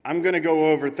I'm going to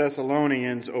go over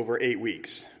Thessalonians over 8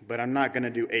 weeks, but I'm not going to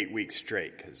do 8 weeks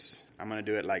straight because I'm going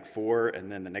to do it like 4,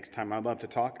 and then the next time I'm up to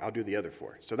talk, I'll do the other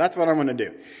 4. So that's what I'm going to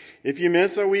do. If you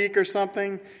miss a week or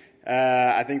something,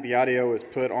 I think the audio is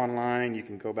put online. You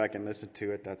can go back and listen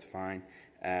to it. That's fine.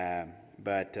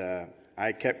 But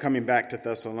I kept coming back to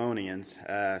Thessalonians,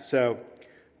 so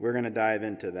we're going to dive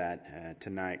into that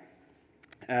tonight.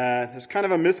 There's kind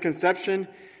of a misconception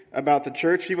about the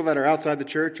church, people that are outside the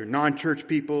church or non-church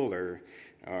people, or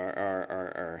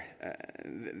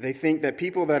they think that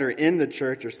people that are in the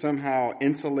church are somehow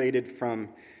insulated from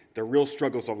the real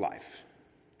struggles of life.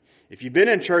 If you've been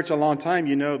in church a long time,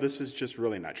 you know this is just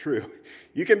really not true.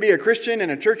 You can be a Christian and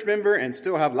a church member and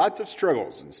still have lots of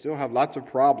struggles and still have lots of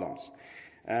problems.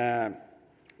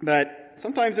 But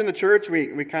sometimes in the church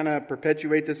we kind of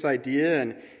perpetuate this idea,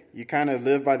 and you kind of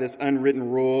live by this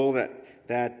unwritten rule that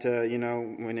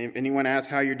when anyone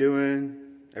asks how you're doing,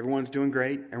 everyone's doing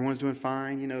great, everyone's doing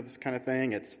fine, this kind of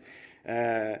thing. It's,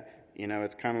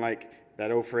 it's kind of like that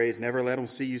old phrase, never let them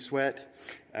see you sweat.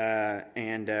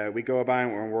 And we go by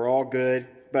and we're all good.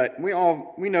 But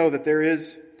we know that there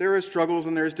is struggles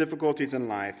and there's difficulties in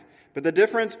life. But the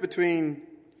difference between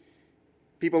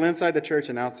people inside the church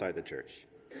and outside the church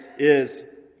is,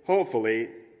 hopefully,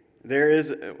 there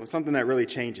is something that really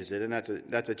changes it, and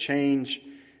that's a change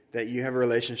that you have a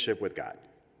relationship with God.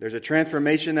 There's a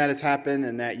transformation that has happened,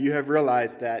 and that you have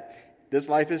realized that this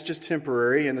life is just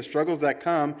temporary, and the struggles that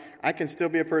come, I can still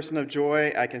be a person of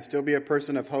joy, I can still be a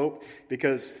person of hope,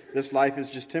 because this life is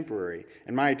just temporary.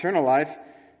 And my eternal life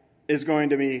is going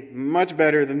to be much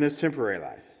better than this temporary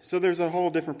life. So there's a whole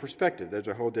different perspective. There's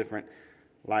a whole different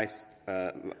life,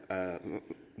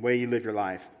 way you live your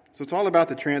life. So it's all about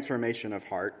the transformation of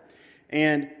heart.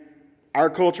 And our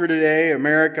culture today,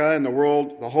 America and the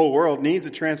world, the whole world, needs a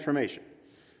transformation.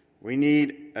 We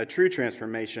need a true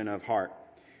transformation of heart.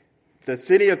 The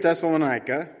city of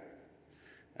Thessalonica,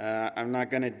 I'm not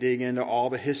going to dig into all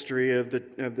the history of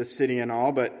the city and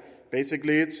all, but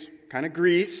basically it's kind of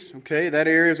Greece, okay? That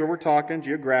area is where we're talking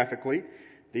geographically.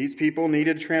 These people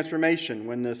needed a transformation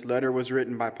when this letter was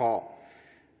written by Paul.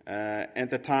 At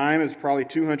the time, it was probably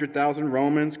 200,000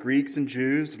 Romans, Greeks, and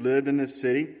Jews lived in this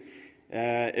city.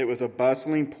 It was a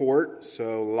bustling port,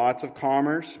 so lots of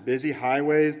commerce, busy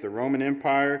highways. The Roman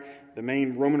Empire, the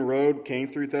main Roman road came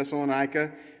through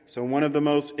Thessalonica, so one of the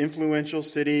most influential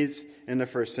cities in the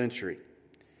first century.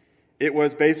 It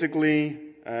was basically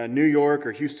New York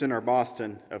or Houston or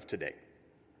Boston of today.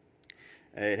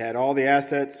 It had all the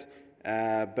assets,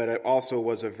 but it also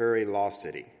was a very lost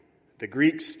city. The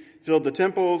Greeks filled the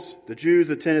temples, the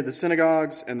Jews attended the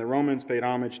synagogues, and the Romans paid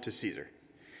homage to Caesar.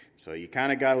 So you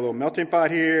kind of got a little melting pot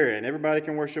here, and everybody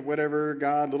can worship whatever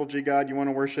God, little g God you want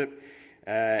to worship,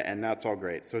 and that's all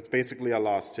great. So it's basically a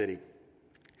lost city.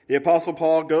 The Apostle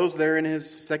Paul goes there in his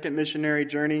second missionary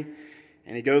journey,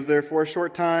 and he goes there for a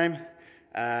short time,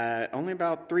 only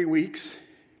about 3 weeks,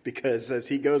 because as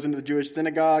he goes into the Jewish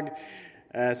synagogue,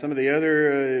 some of the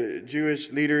other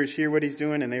Jewish leaders hear what he's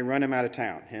doing, and they run him out of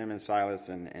town, him and Silas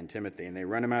and Timothy, and they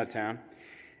run him out of town.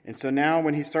 And so now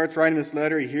when he starts writing this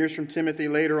letter, he hears from Timothy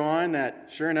later on that,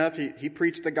 sure enough, he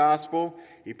preached the gospel.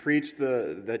 He preached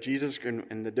that Jesus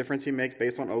and the difference he makes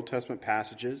based on Old Testament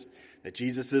passages, that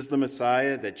Jesus is the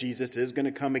Messiah, that Jesus is going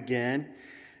to come again.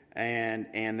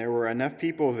 And there were enough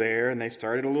people there, and they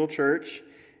started a little church,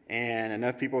 and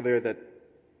enough people there that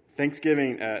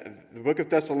Thanksgiving, the book of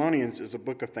Thessalonians is a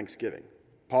book of thanksgiving.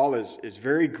 Paul is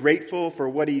very grateful for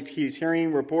what he's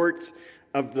hearing reports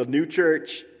of the new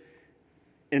church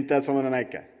in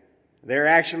Thessalonica. They're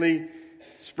actually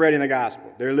spreading the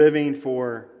gospel. They're living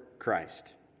for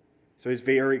Christ. So he's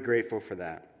very grateful for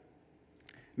that.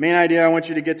 Main idea I want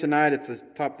you to get tonight, it's the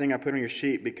top thing I put on your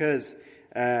sheet, because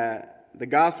the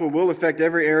gospel will affect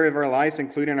every area of our lives,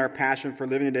 including our passion for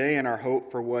living today and our hope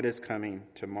for what is coming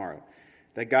tomorrow.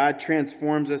 That God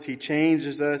transforms us, He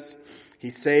changes us, He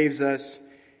saves us,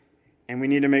 and we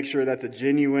need to make sure that's a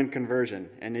genuine conversion.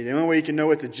 And the only way you can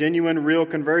know it's a genuine, real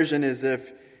conversion is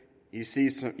if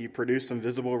you produce some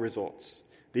visible results.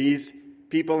 These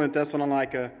people in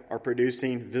Thessalonica are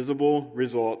producing visible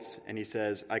results, and he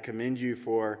says, I commend you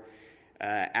for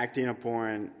acting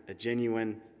upon a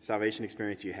genuine salvation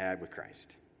experience you had with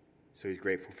Christ. So he's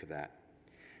grateful for that.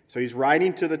 So he's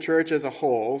writing to the church as a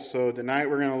whole. So tonight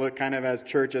we're going to look kind of as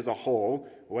church as a whole.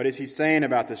 What is he saying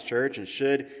about this church? And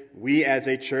should we as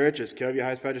a church, as Kelvia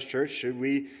Heights Baptist Church, should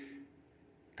we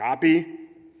copy?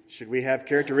 Should we have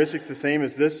characteristics the same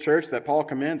as this church that Paul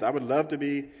commends? I would love to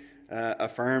be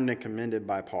affirmed and commended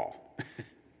by Paul.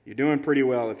 You're doing pretty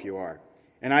well if you are.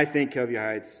 And I think Kelvia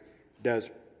Heights does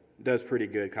pretty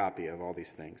good copy of all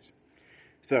these things.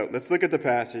 So let's look at the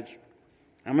passage.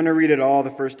 I'm going to read it all, the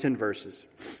first 10 verses.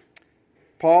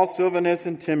 Paul, Silvanus,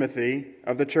 and Timothy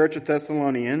of the church of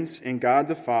Thessalonians, in God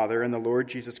the Father and the Lord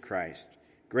Jesus Christ.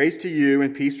 Grace to you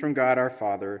and peace from God our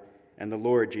Father and the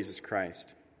Lord Jesus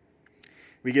Christ.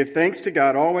 We give thanks to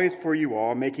God always for you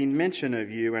all, making mention of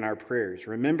you in our prayers,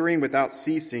 remembering without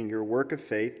ceasing your work of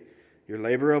faith, your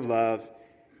labor of love,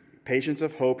 patience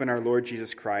of hope in our Lord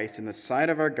Jesus Christ, in the sight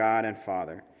of our God and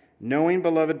Father, knowing,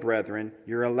 beloved brethren,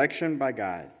 your election by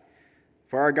God.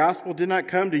 For our gospel did not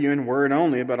come to you in word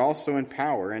only, but also in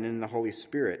power and in the Holy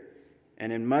Spirit,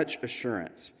 and in much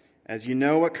assurance, as you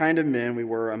know what kind of men we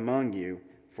were among you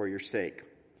for your sake.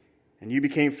 And you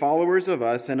became followers of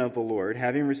us and of the Lord,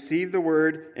 having received the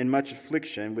word in much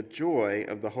affliction with joy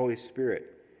of the Holy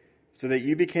Spirit, so that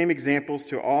you became examples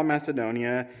to all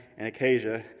Macedonia and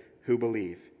Achaia who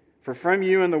believe. For from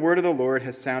you and the word of the Lord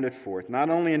has sounded forth, not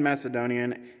only in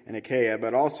Macedonia and Achaia,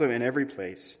 but also in every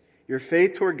place. Your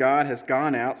faith toward God has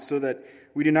gone out so that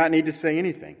we do not need to say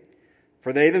anything.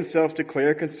 For they themselves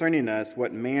declare concerning us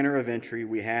what manner of entry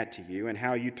we had to you, and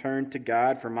how you turned to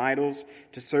God from idols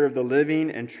to serve the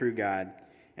living and true God,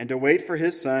 and to wait for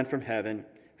his Son from heaven,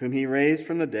 whom he raised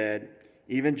from the dead,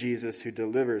 even Jesus, who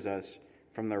delivers us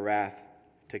from the wrath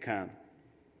to come.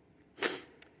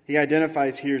 He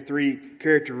identifies here three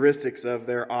characteristics of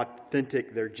their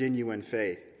authentic, their genuine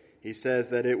faith. He says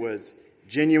that it was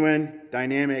genuine,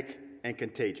 dynamic, and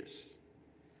contagious.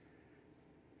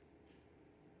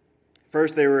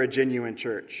 First, they were a genuine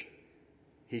church.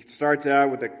 He starts out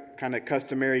with a kind of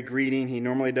customary greeting he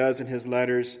normally does in his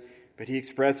letters, but he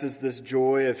expresses this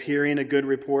joy of hearing a good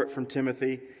report from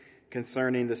Timothy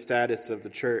concerning the status of the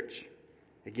church.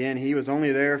 Again, he was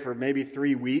only there for maybe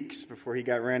 3 weeks before he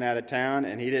got ran out of town,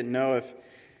 and he didn't know if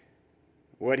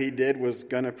what he did was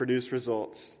going to produce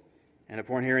results. And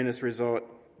upon hearing this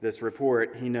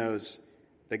report, he knows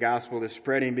the gospel is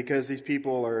spreading because these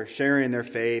people are sharing their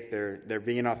faith, they're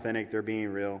being authentic, they're being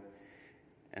real,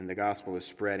 and the gospel is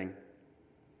spreading.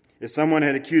 If someone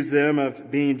had accused them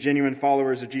of being genuine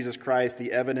followers of Jesus Christ,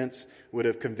 the evidence would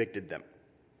have convicted them.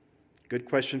 Good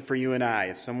question for you and I.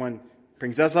 If someone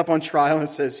brings us up on trial and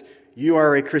says, you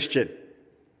are a Christian,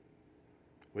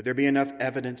 would there be enough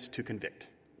evidence to convict?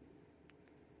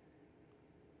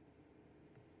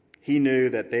 He knew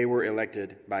that they were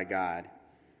elected by God.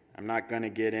 I'm not going to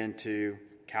get into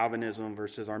Calvinism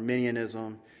versus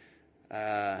Arminianism.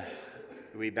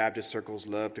 We Baptist circles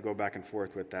love to go back and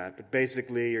forth with that. But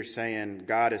basically, you're saying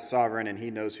God is sovereign and he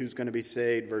knows who's going to be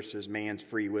saved versus man's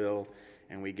free will,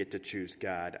 and we get to choose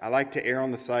God. I like to err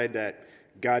on the side that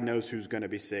God knows who's going to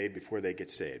be saved before they get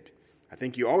saved. I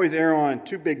think you always err on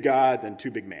too big God than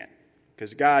too big man,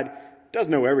 because God does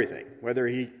know everything, whether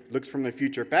he looks from the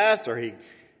future past or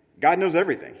God knows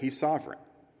everything. He's sovereign.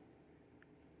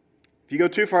 If you go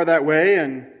too far that way,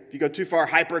 and if you go too far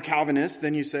hyper-Calvinist,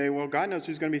 then you say, well, God knows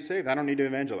who's going to be saved. I don't need to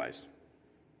evangelize.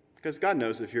 Because God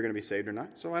knows if you're going to be saved or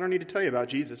not. So I don't need to tell you about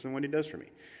Jesus and what he does for me.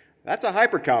 That's a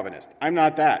hyper-Calvinist. I'm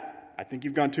not that. I think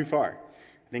you've gone too far.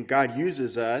 I think God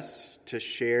uses us to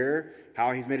share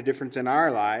how he's made a difference in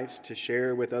our lives, to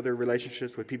share with other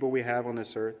relationships with people we have on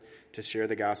this earth, to share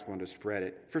the gospel and to spread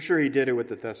it. For sure he did it with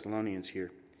the Thessalonians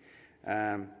here.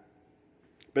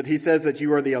 But he says that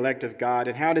you are the elect of God.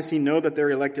 And how does he know that they're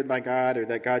elected by God or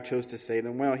that God chose to save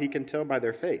them? Well, he can tell by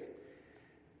their faith.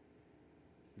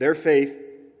 Their faith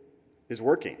is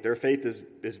working. Their faith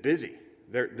is busy.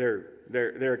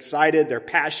 They're excited. They're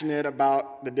passionate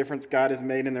about the difference God has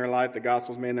made in their life, the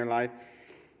gospel's made in their life.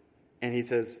 And he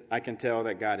says, I can tell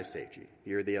that God has saved you.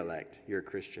 You're the elect. You're a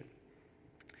Christian.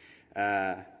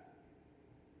 A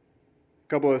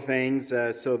couple of things.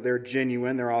 So they're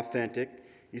genuine. They're authentic.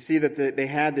 You see that they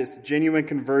had this genuine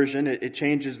conversion. It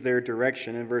changes their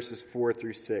direction in verses 4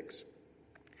 through 6.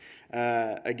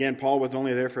 Again, Paul was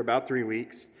only there for about 3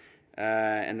 weeks,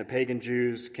 and the pagan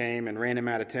Jews came and ran him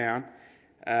out of town.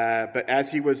 But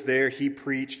as he was there, he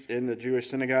preached in the Jewish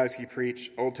synagogues. He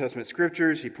preached Old Testament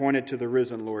scriptures. He pointed to the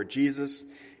risen Lord Jesus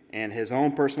and his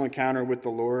own personal encounter with the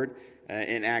Lord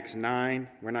in Acts 9.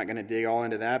 We're not going to dig all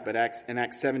into that, but in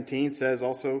Acts 17 says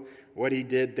also what he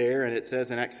did there. And it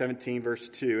says in Acts 17, verse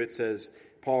 2, it says,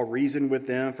 Paul reasoned with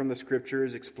them from the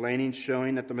scriptures, explaining,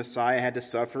 showing that the Messiah had to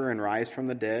suffer and rise from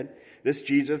the dead. This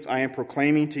Jesus I am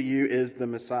proclaiming to you is the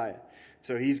Messiah.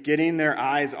 So he's getting their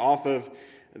eyes off of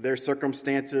their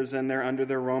circumstances, and they're under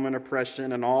their Roman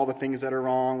oppression and all the things that are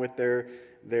wrong with their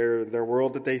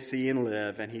world that they see and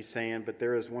live. And he's saying, but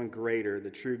there is one greater, the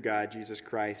true God, Jesus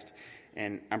Christ.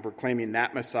 And I'm proclaiming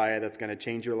that Messiah that's going to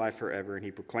change your life forever. And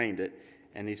he proclaimed it,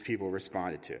 and these people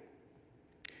responded to it.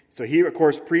 So he, of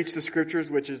course, preached the scriptures,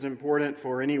 which is important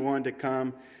for anyone to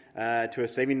come to a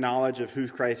saving knowledge of who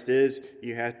Christ is,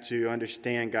 you have to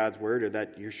understand God's word, or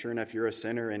that you're sure enough you're a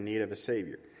sinner in need of a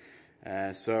Savior.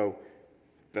 So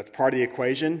that's part of the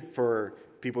equation for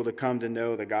people to come to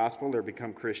know the gospel or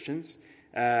become Christians.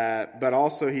 But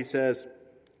also he says,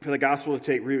 for the gospel to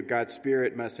take root, God's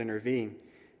Spirit must intervene.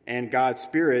 And God's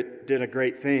Spirit did a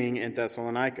great thing in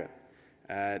Thessalonica.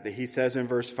 He says in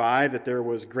verse 5 that there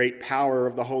was great power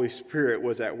of the Holy Spirit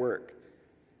was at work.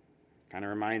 Kind of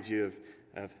reminds you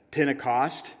of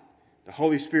Pentecost. The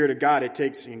Holy Spirit of God, it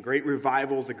takes in great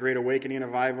revivals, the Great Awakening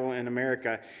revival in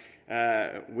America.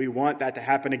 We want that to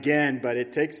happen again, but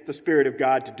it takes the Spirit of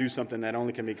God to do something that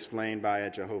only can be explained by a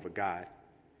Jehovah God.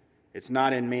 It's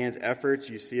not in man's efforts.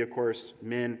 You see, of course,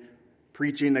 men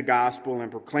preaching the gospel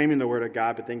and proclaiming the word of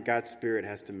God, but then God's Spirit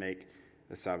has to make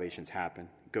the salvations happen.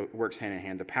 Works hand in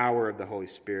hand, the power of the Holy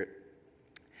Spirit.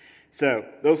 So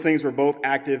those things were both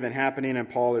active and happening, and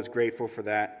Paul is grateful for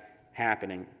that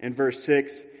happening. In verse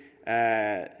 6,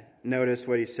 notice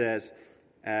what he says.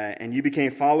 And you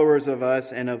became followers of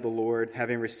us and of the Lord,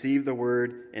 having received the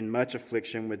word in much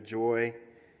affliction with joy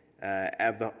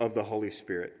of the Holy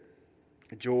Spirit.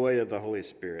 Joy of the Holy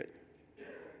Spirit.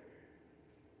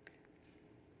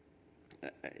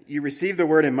 You received the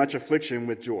word in much affliction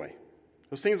with joy.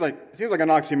 It seems like an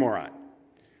oxymoron.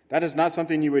 That is not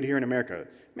something you would hear in America.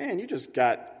 Man, you just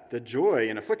got the joy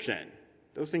and affliction.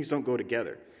 Those things don't go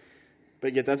together.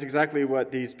 But yet that's exactly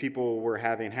what these people were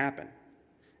having happen.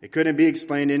 It couldn't be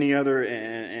explained any other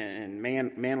in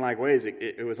man-like ways.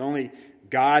 It was only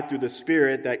God through the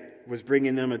Spirit that was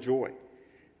bringing them a joy.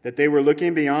 That they were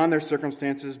looking beyond their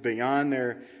circumstances, beyond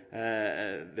their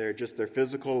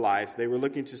physical lives. They were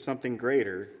looking to something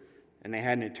greater, and they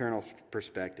had an eternal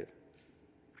perspective.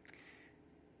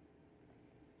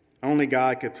 Only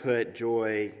God could put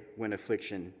joy when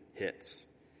affliction hits.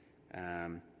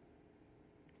 And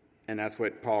that's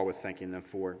what Paul was thanking them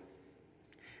for.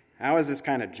 How is this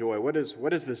kind of joy? What is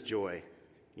this joy?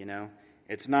 You know,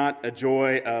 it's not a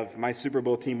joy of my Super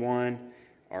Bowl team won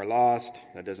or lost.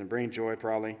 That doesn't bring joy,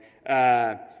 probably.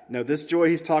 No, this joy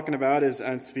he's talking about is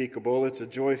unspeakable. It's a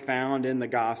joy found in the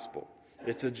gospel.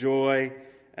 It's a joy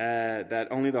that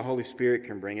only the Holy Spirit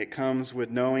can bring. It comes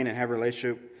with knowing and having a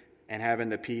relationship and having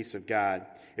the peace of God.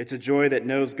 It's a joy that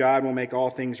knows God will make all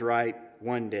things right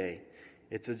one day.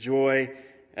 It's a joy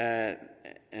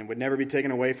and would never be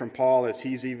taken away from Paul as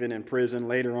he's even in prison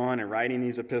later on and writing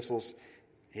these epistles.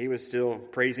 He was still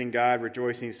praising God,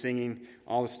 rejoicing, singing,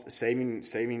 all this,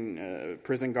 saving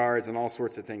prison guards and all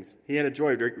sorts of things. He had a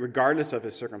joy regardless of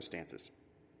his circumstances.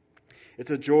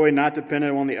 It's a joy not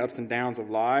dependent on the ups and downs of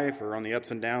life or on the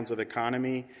ups and downs of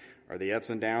economy or the ups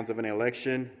and downs of an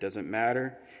election. It doesn't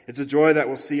matter. It's a joy that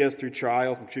will see us through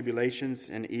trials and tribulations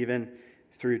and even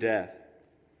through death.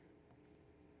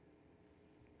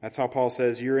 That's how Paul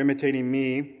says, you're imitating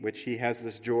me, which he has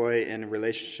this joy in a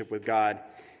relationship with God,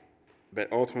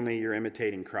 but ultimately you're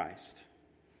imitating Christ.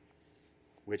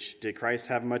 Which, did Christ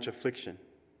have much affliction?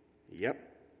 Yep,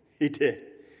 he did.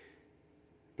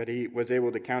 But he was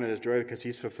able to count it as joy because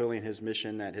he's fulfilling his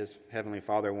mission that his heavenly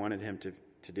Father wanted him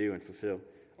to do and fulfill.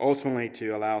 Ultimately to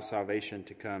allow salvation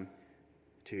to come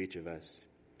to each of us.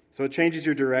 So it changes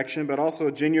your direction, but also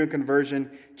genuine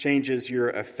conversion changes your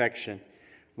affection.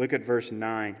 Look at verse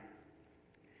 9.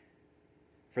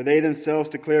 For they themselves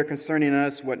declare concerning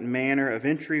us what manner of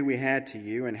entry we had to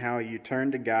you and how you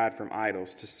turned to God from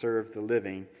idols to serve the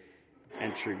living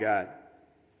and true God.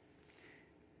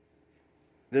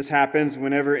 This happens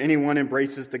whenever anyone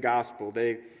embraces the gospel.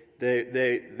 They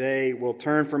will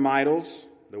turn from idols.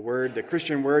 The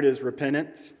Christian word is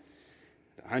repentance.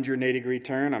 180-degree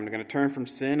turn. I'm going to turn from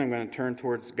sin. I'm going to turn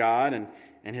towards God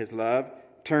and his love.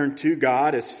 Turn to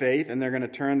God as faith, and they're going to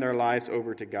turn their lives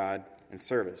over to God in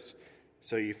service.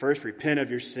 So you first repent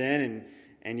of your sin,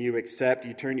 and you accept,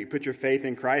 you put your faith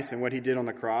in Christ and what he did on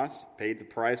the cross, paid the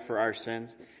price for our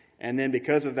sins. And then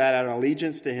because of that, out of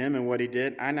allegiance to him and what he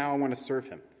did, I want to serve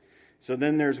him. So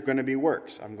then there's going to be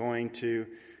works. I'm going to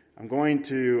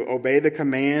obey the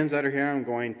commands that are here. I'm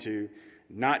going to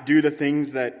not do the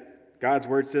things that God's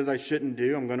word says I shouldn't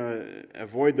do. I'm going to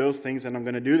avoid those things, and I'm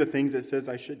going to do the things it says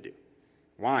I should do.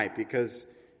 Why? Because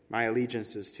my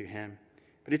allegiance is to him.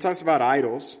 But he talks about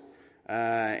idols,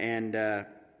 and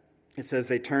it says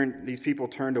these people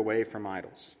turned away from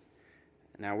idols.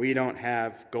 Now, we don't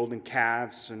have golden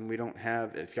calves, and we don't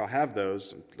have, if y'all have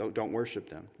those, don't worship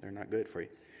them. They're not good for you.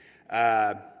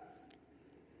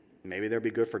 Maybe they'll be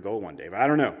good for gold one day, but I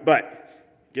don't know.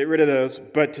 But get rid of those.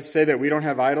 But to say that we don't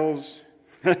have idols,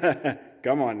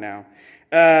 come on now.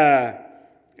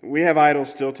 We have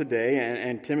idols still today,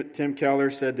 and Tim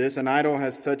Keller said this: an idol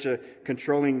has such a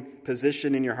controlling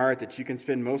position in your heart that you can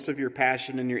spend most of your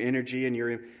passion and your energy and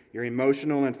your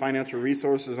emotional and financial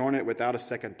resources on it without a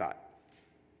second thought.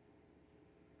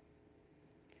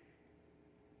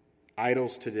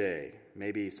 Idols today,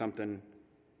 maybe something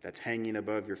that's hanging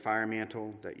above your fire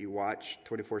mantle that you watch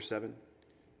 24/7.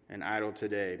 An idol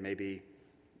today, maybe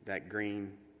that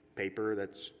green paper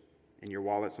that's in your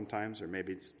wallet sometimes, or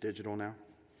maybe it's digital now.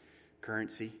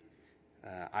 Currency.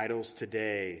 Idols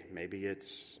today, maybe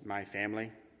it's my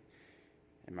family.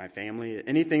 And my family,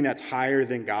 anything that's higher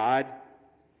than God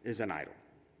is an idol.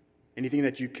 Anything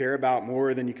that you care about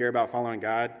more than you care about following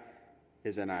God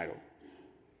is an idol.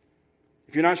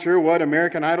 If you're not sure what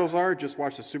American idols are, just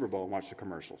watch the Super Bowl and watch the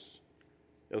commercials.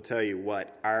 It'll tell you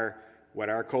what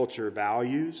our culture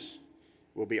values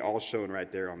will be all shown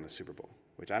right there on the Super Bowl.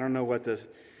 Which I don't know what the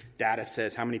data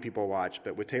says, how many people watch,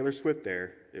 but with Taylor Swift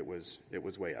there, it was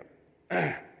way up.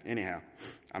 Anyhow,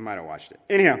 I might have watched it.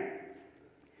 Anyhow,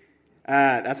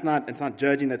 it's not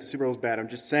judging that the Super Bowl is bad. I'm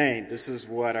just saying this is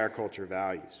what our culture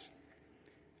values.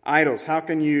 Idols. How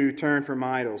can you turn from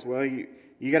idols? Well, you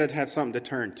got to have something to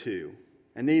turn to.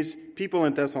 And these people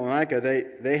in Thessalonica,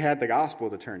 they had the gospel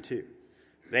to turn to.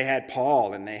 They had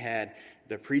Paul, and they had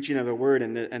the preaching of the word,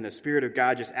 and the Spirit of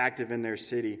God just active in their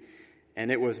city. And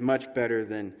it was much better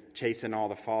than chasing all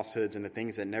the falsehoods and the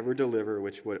things that never deliver,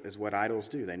 which is what idols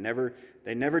do. They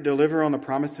never deliver on the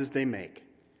promises they make.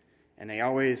 And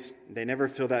they never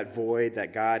fill that void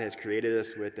that God has created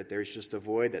us with, that there's just a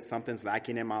void, that something's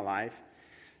lacking in my life.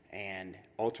 And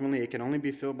ultimately, it can only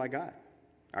be filled by God,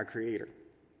 our Creator.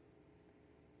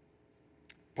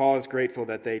 Paul is grateful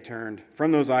that they turned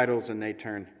from those idols, and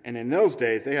in those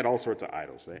days, they had all sorts of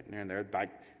idols. They're like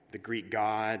the Greek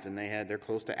gods, and they're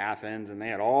close to Athens, and they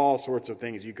had all sorts of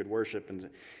things you could worship, and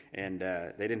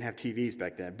they didn't have TVs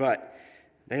back then, but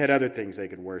they had other things they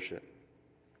could worship.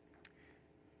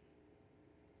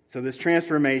 So this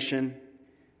transformation,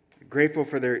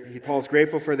 Paul's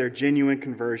grateful for their genuine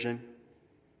conversion.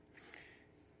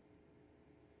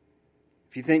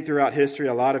 If you think throughout history,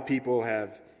 a lot of people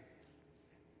have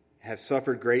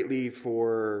suffered greatly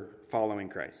for following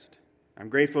Christ. I'm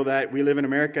grateful that we live in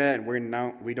America and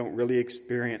we don't really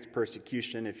experience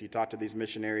persecution. If you talk to these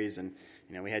missionaries, and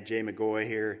we had Jay McGoy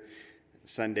here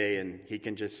Sunday, and he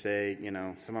can just say,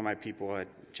 some of my people had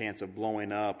a chance of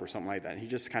blowing up or something like that. And he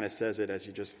just kind of says it as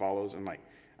he just follows. I'm like,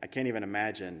 I can't even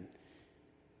imagine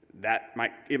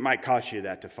it might cost you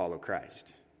that to follow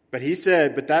Christ. But he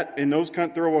said, that in those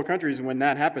third world countries, when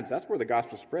that happens, that's where the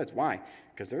gospel spreads. Why?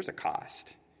 Because there's a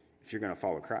cost if you're going to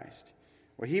follow Christ.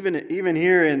 Well, even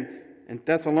here in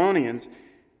Thessalonians,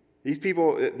 these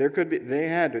people, they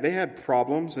had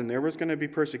problems, and there was going to be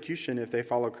persecution if they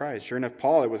followed Christ. Sure enough,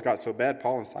 it got so bad,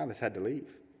 Paul and Silas had to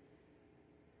leave.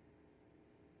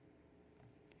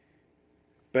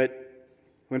 But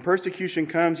when persecution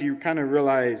comes, you kind of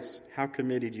realize how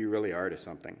committed you really are to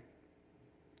something.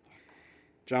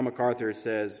 John MacArthur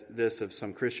says this of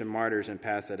some Christian martyrs in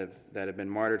past that have been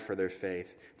martyred for their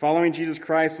faith. Following Jesus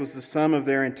Christ was the sum of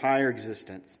their entire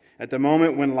existence. At the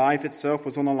moment when life itself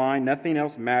was on the line, nothing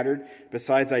else mattered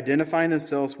besides identifying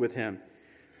themselves with Him.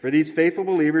 For these faithful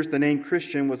believers, the name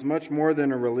Christian was much more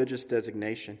than a religious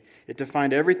designation. It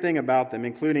defined everything about them,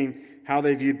 including how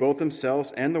they viewed both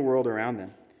themselves and the world around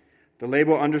them. The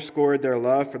label underscored their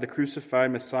love for the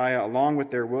crucified Messiah, along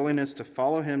with their willingness to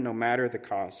follow Him no matter the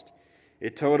cost.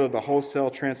 It told of the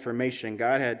wholesale transformation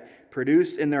God had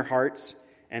produced in their hearts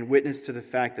and witnessed to the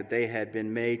fact that they had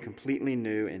been made completely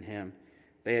new in Him.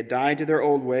 They had died to their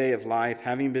old way of life,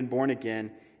 having been born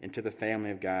again into the family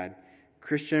of God.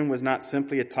 Christian was not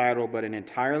simply a title, but an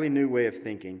entirely new way of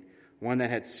thinking, one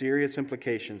that had serious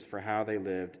implications for how they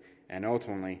lived and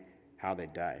ultimately how they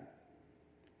died.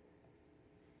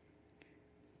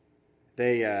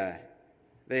 They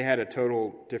had a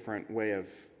total different way of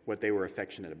what they were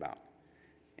affectionate about.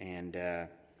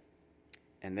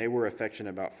 And they were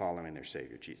affectionate about following their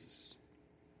Savior, Jesus.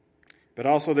 But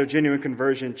also their genuine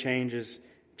conversion changes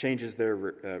their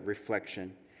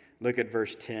reflection. Look at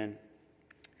verse 10.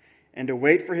 And to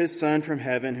wait for His Son from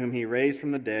heaven, whom He raised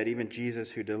from the dead, even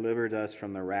Jesus, who delivered us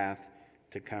from the wrath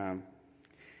to come.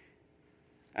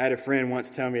 I had a friend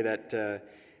once tell me that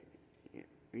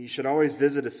you should always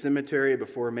visit a cemetery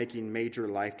before making major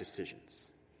life decisions.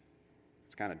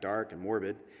 It's kind of dark and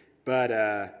morbid. But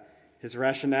his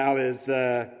rationale is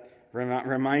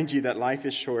remind you that life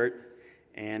is short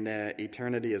and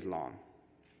eternity is long.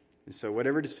 And so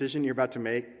whatever decision you're about to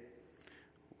make,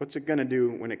 what's it going to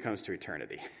do when it comes to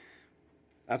eternity?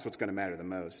 That's what's going to matter the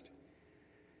most.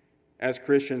 As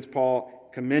Christians, Paul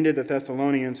commended the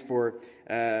Thessalonians for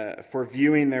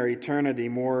viewing their eternity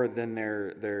more than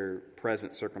their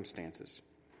present circumstances.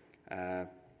 And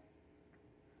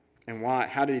why?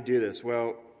 How did he do this?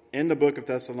 Well, in the book of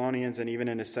Thessalonians and even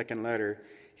in his second letter,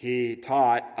 he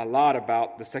taught a lot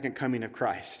about the second coming of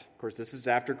Christ. Of course, this is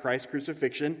after Christ's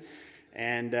crucifixion,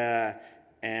 and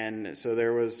so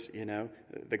there was,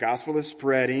 the gospel is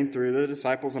spreading through the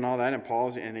disciples and all that,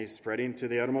 and he's spreading to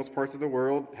the uttermost parts of the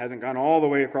world. Hasn't gone all the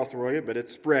way across the world yet, but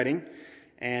it's spreading.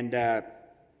 And,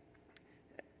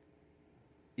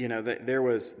 there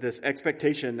was this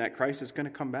expectation that Christ is going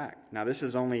to come back. Now, this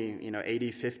is only,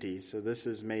 AD 50, so this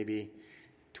is maybe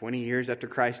 20 years after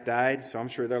Christ died. So I'm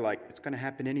sure they're like, it's going to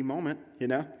happen any moment,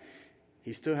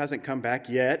 He still hasn't come back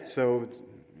yet, so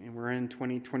we're in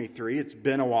 2023. It's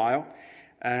been a while.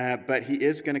 But he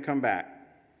is going to come back.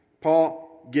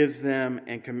 Paul gives them,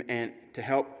 and to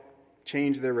help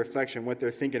change their reflection, what they're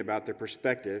thinking about, their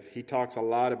perspective, he talks a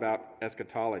lot about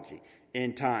eschatology,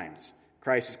 end times.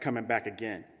 Christ is coming back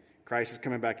again. Christ is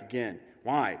coming back again.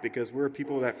 Why? Because we're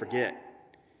people that forget.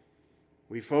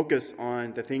 We focus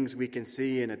on the things we can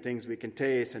see and the things we can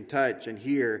taste and touch and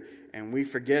hear, and we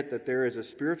forget that there is a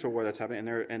spiritual war that's happening,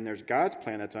 and there's God's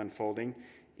plan that's unfolding,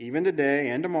 even today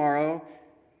and tomorrow,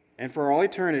 and for all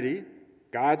eternity.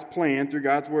 God's plan through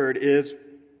God's word is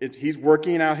he's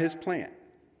working out his plan.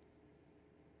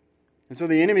 And so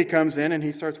the enemy comes in and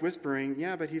he starts whispering,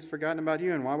 yeah, but he's forgotten about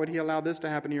you, and why would he allow this to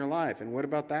happen in your life? And what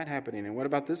about that happening? And what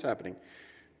about this happening?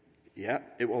 Yeah,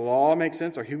 it will all make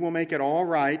sense, or he will make it all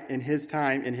right in his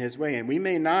time, in his way. And we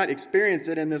may not experience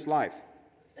it in this life.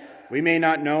 We may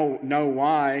not know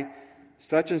why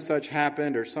such and such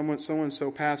happened, or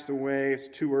so passed away, it's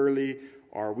too early,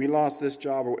 or we lost this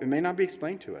job, or it may not be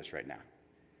explained to us right now.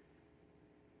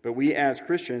 But we as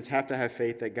Christians have to have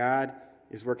faith that God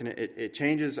is working. It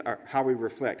changes how we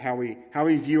reflect, how we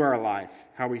view our life,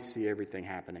 how we see everything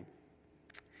happening.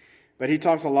 But he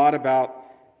talks a lot about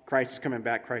Christ is coming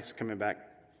back, Christ is coming back,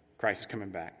 Christ is coming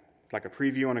back. It's like a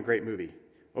preview on a great movie.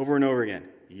 Over and over again.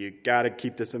 You got to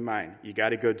keep this in mind. You got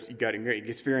to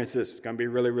experience this. It's going to be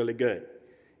really, really good.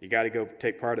 You got to go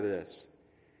take part of this.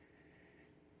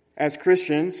 As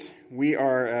Christians, we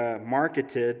are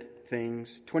marketed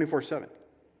things 24/7.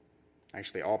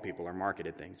 Actually, all people are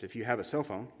marketed things. If you have a cell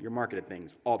phone, you're marketed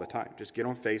things all the time. Just get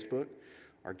on Facebook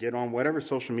or get on whatever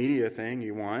social media thing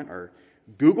you want, or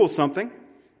Google something,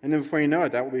 and then before you know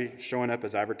it, that will be showing up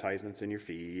as advertisements in your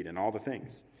feed and all the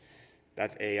things.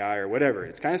 That's AI or whatever.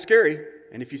 It's kind of scary.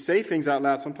 And if you say things out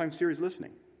loud, sometimes Siri's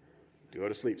listening. Go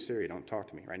to sleep, Siri. Don't talk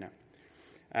to me right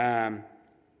now.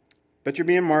 But you're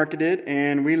being marketed,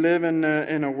 and we live in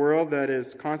a world that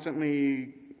is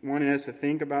constantly wanting us to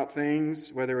think about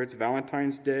things, whether it's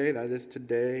Valentine's Day, that is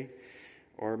today,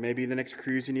 or maybe the next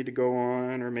cruise you need to go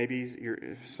on, or maybe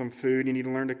some food you need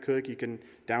to learn to cook. You can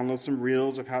download some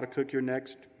reels of how to cook your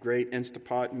next great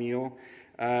Instapot meal.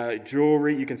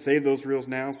 Jewelry, you can save those reels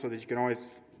now so that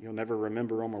you'll never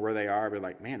remember them or where they are, but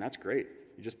like, man, that's great.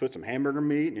 You just put some hamburger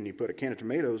meat, and you put a can of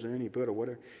tomatoes in, you put a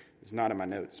whatever. It's not in my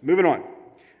notes. Moving on.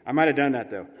 I might have done that,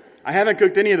 though. I haven't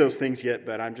cooked any of those things yet,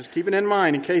 but I'm just keeping it in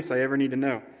mind in case I ever need to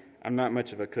know. I'm not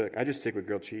much of a cook. I just stick with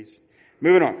grilled cheese.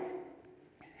 Moving on.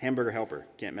 Hamburger helper.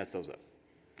 Can't mess those up.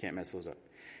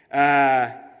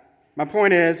 My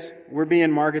point is, we're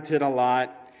being marketed a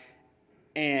lot.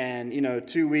 And,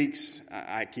 2 weeks,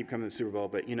 I keep coming to the Super Bowl,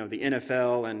 but, the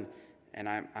NFL, and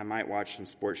I might watch some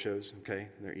sports shows, okay?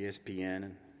 They're ESPN.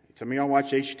 And some of y'all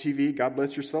watch HGTV. God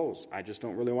bless your souls. I just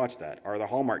don't really watch that. Or the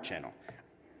Hallmark Channel.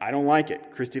 I don't like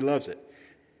it. Christy loves it.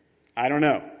 I don't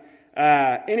know.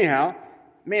 Anyhow,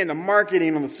 man, the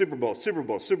marketing on the Super Bowl.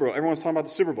 Everyone's talking about the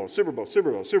Super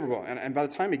Bowl. And by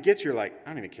the time it gets, you're like, I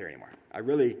don't even care anymore.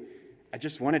 I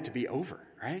just want it to be over,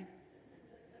 right?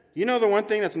 You know the one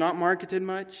thing that's not marketed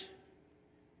much?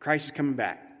 Christ is coming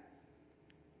back.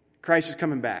 Christ is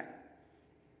coming back.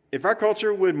 If our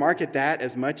culture would market that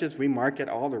as much as we market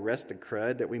all the rest of the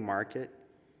crud that we market,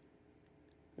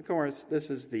 of course,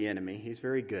 this is the enemy. He's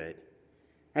very good.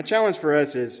 My challenge for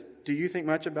us is, do you think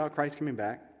much about Christ coming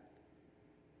back?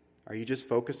 Are you just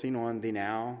focusing on the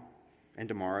now and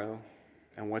tomorrow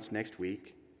and what's next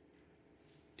week?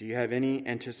 Do you have any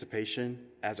anticipation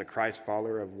as a Christ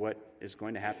follower of what is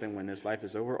going to happen when this life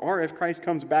is over? Or if Christ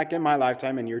comes back in my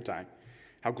lifetime and your time,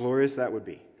 how glorious that would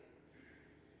be.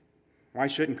 Why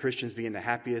shouldn't Christians be in the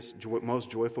happiest, most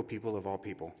joyful people of all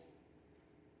people?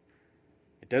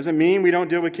 It doesn't mean we don't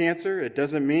deal with cancer. It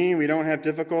doesn't mean we don't have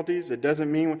difficulties. It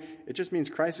just means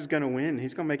Christ is going to win.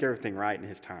 He's going to make everything right in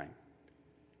his time.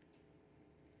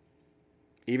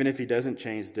 Even if he doesn't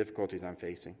change the difficulties I'm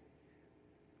facing.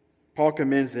 Paul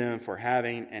commends them for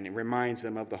having, and it reminds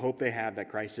them of the hope they have that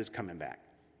Christ is coming back.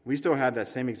 We still have that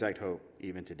same exact hope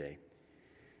even today.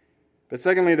 But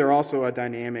secondly, they're also a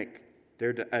dynamic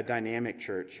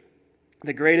church.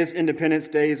 The greatest independence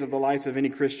days of the life of any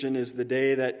Christian is the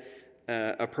day that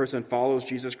a person follows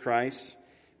Jesus Christ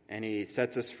and he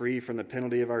sets us free from the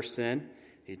penalty of our sin.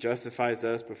 He justifies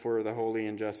us before the holy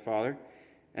and just Father.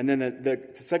 And then the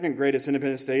second greatest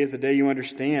independence day is the day you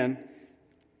understand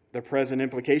the present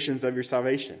implications of your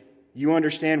salvation. You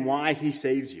understand why he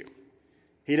saves you.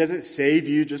 He doesn't save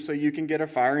you just so you can get a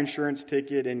fire insurance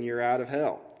ticket and you're out of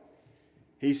hell.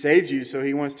 He saves you so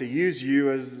he wants to use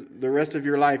you as the rest of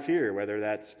your life here, whether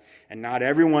that's, and not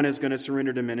everyone is going to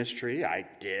surrender to ministry. I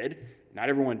did. Not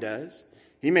everyone does.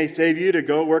 He may save you to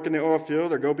go work in the oil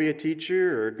field or go be a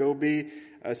teacher or go be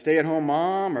a stay-at-home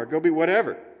mom or go be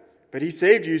whatever. But he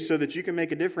saved you so that you can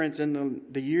make a difference in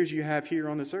the years you have here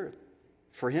on this earth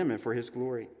for him and for his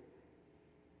glory.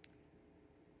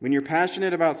 When you're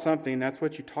passionate about something, that's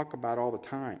what you talk about all the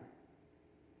time.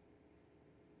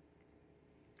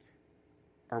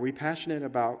 Are we passionate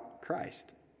about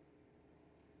Christ?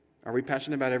 Are we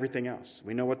passionate about everything else?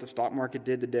 We know what the stock market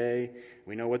did today.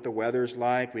 We know what the weather's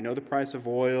like. We know the price of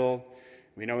oil.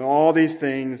 We know all these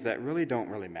things that really don't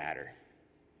really matter.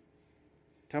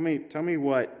 Tell me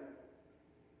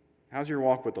how's your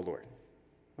walk with the Lord?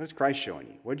 What is Christ showing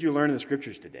you? What did you learn in the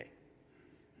scriptures today?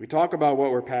 We talk about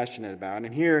what we're passionate about.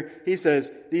 And here he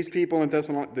says, these people in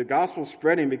Thessalonians, the gospel's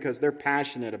spreading because they're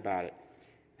passionate about it.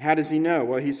 How does he know?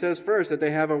 Well, he says first that they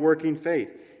have a working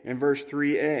faith in verse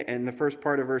 3a, in the first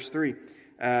part of verse 3.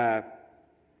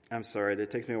 I'm sorry, that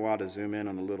takes me a while to zoom in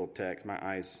on the little text. My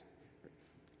eyes,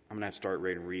 I'm going to have to start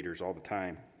reading readers all the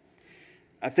time.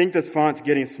 I think this font's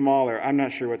getting smaller. I'm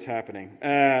not sure what's happening.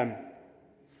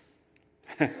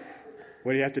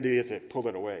 What you have to do is to pull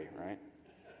it away, right?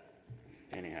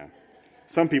 Anyhow,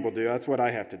 some people do. That's what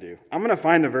I have to do. I'm going to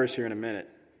find the verse here in a minute.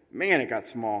 Man, it got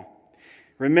small.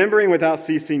 Remembering without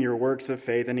ceasing your works of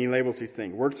faith, and he labels these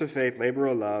things: works of faith, labor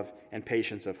of love, and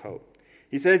patience of hope.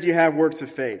 He says you have works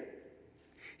of faith.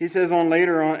 He says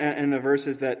later on in the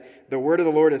verses that the word of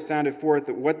the Lord has sounded forth,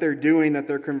 that what they're doing, that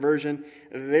their conversion,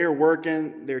 they're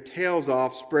working their tails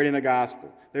off spreading the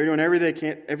gospel. They're doing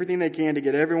everything they can to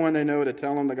get everyone they know to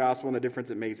tell them the gospel and the difference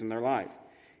it makes in their life.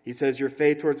 He says your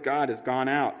faith towards God has gone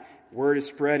out. Word is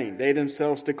spreading. They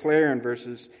themselves declare in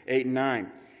verses 8 and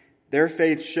 9. Their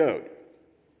faith showed.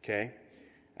 Okay?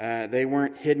 They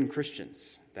weren't hidden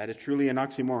Christians. That is truly an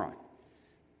oxymoron.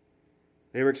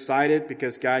 They were excited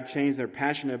because God changed. They're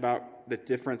passionate about the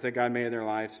difference that God made in their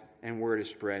lives, and word is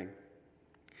spreading.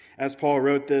 As Paul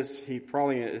wrote this, he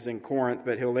probably is in Corinth,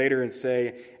 but he'll later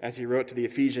say, as he wrote to the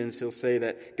Ephesians, he'll say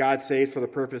that God saves for the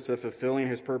purpose of fulfilling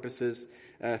his purposes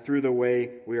through the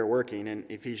way we are working. In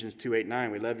Ephesians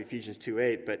 2:8-9, we love Ephesians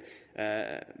 2:8, but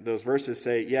those verses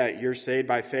say, yeah, you're saved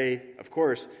by faith, of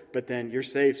course, but then you're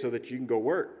saved so that you can go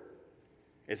work.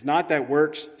 It's not that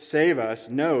works save us.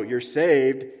 No, you're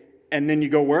saved and then you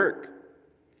go work.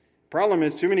 Problem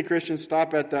is, too many Christians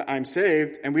stop at the I'm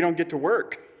saved and we don't get to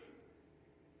work.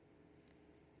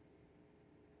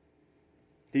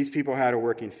 These people had a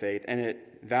working faith, and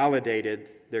it validated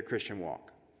their Christian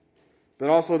walk. But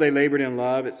also they labored in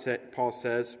love, Paul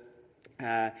says.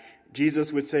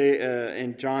 Jesus would say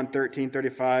in John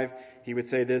 13:35, he would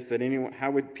say this, that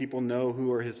how would people know who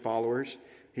are his followers?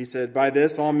 He said, by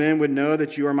this all men would know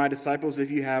that you are my disciples if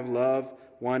you have love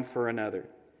one for another.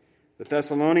 The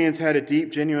Thessalonians had a deep,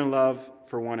 genuine love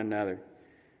for one another.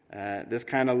 This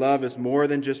kind of love is more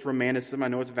than just romanticism. I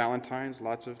know it's Valentine's,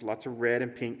 lots of red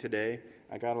and pink today.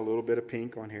 I got a little bit of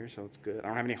pink on here, so it's good. I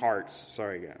don't have any hearts.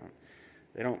 Sorry,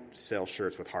 they don't sell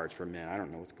shirts with hearts for men. I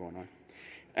don't know what's going on.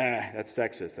 That's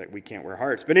sexist, that we can't wear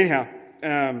hearts. But anyhow,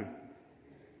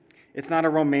 it's not a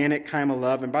romantic kind of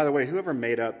love. And by the way, whoever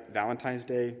made up Valentine's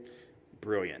Day,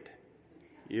 brilliant.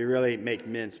 You really make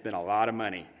men spend a lot of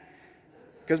money.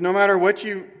 Because no matter what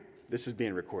this is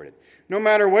being recorded. No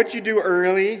matter what you do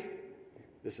early,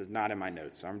 this is not in my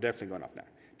notes, so I'm definitely going off now.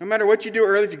 No matter what you do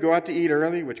early, if you go out to eat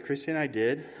early, which Christy and I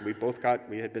did,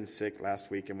 we had been sick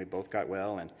last week and we both got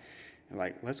well, and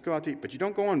let's go out to eat. But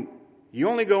you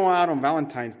only go out on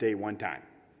Valentine's Day one time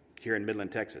here in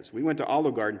Midland, Texas. We went to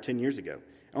Olive Garden 10 years ago.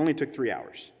 It only took 3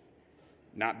 hours.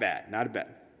 Not bad.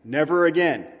 Never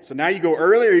again. So now you go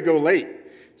early or you go late.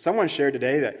 Someone shared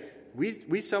today that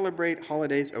we celebrate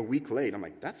holidays a week late. I'm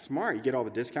like, that's smart. You get all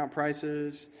the discount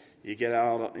prices. You get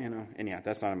out, anyhow,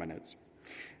 that's not in my notes.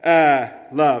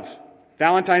 Love.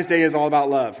 Valentine's Day is all about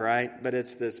love, right? But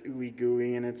it's this ooey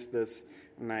gooey, and it's this,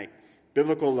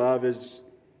 biblical love is,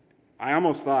 I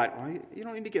almost thought, well, you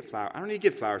don't need to get flowers. I don't need to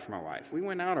get flowers for my wife. We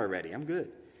went out already. I'm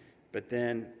good. But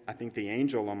then I think the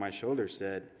angel on my shoulder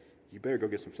said, you better go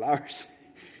get some flowers.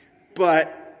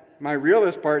 But my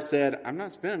realist part said, I'm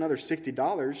not spending another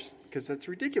 $60 because that's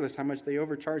ridiculous how much they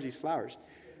overcharge these flowers.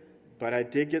 But I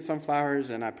did get some flowers,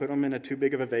 and I put them in a too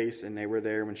big of a vase, and they were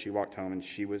there when she walked home. And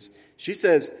she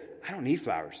says, I don't need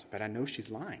flowers, but I know she's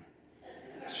lying.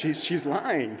 She's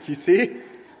lying, you see?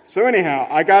 So anyhow,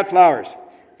 I got flowers.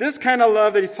 This kind of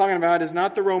love that he's talking about is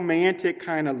not the romantic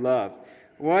kind of love.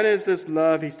 What is this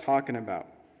love he's talking about?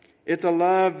 It's a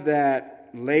love that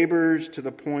labors to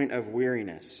the point of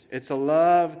weariness. It's a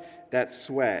love that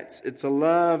sweats. It's a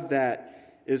love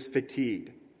that is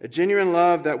fatigued. A genuine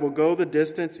love that will go the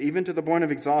distance, even to the point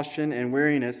of exhaustion and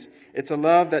weariness. It's a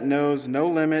love that knows no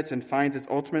limits and finds its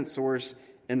ultimate source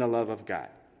in the love of God.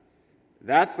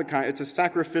 It's a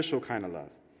sacrificial kind of love.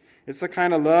 It's the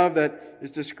kind of love that is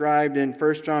described in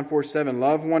 1 John 4:7.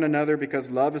 Love one another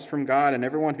because love is from God, and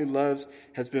everyone who loves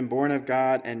has been born of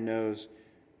God and knows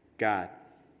God.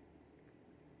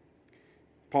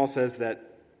 Paul says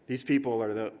that these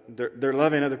people they're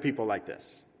loving other people like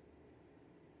this.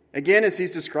 Again, as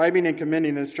he's describing and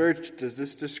commending this church, does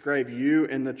this describe you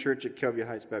in the church at Kelvia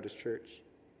Heights Baptist Church?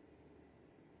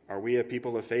 Are we a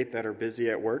people of faith that are busy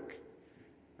at work?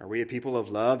 Are we a people of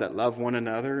love that love one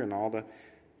another in all the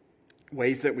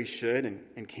ways that we should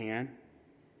and can?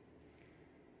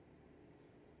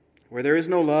 Where there is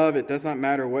no love, it does not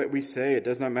matter what we say. It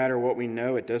does not matter what we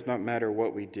know. It does not matter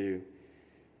what we do.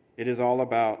 It is all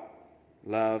about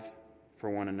love for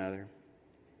one another.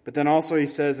 But then also he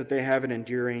says that they have an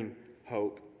enduring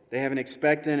hope. They have an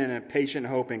expectant and a patient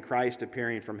hope in Christ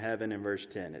appearing from heaven in verse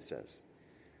 10, it says.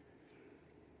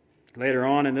 Later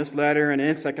on in this letter and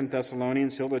in 2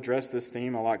 Thessalonians, he'll address this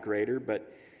theme a lot greater,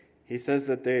 but he says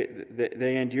that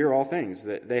they endure all things,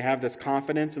 that they have this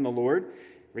confidence in the Lord,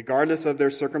 regardless of their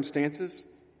circumstances.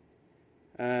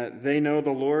 They know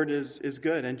the Lord is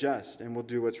good and just and will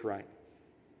do what's right.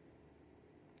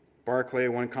 Barclay,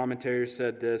 one commentator,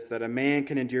 said this, that a man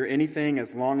can endure anything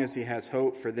as long as he has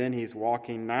hope, for then he's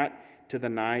walking not to the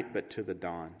night, but to the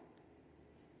dawn.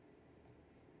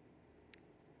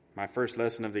 My first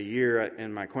lesson of the year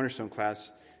in my Cornerstone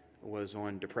class was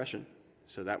on depression,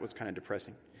 so that was kind of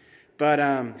depressing. But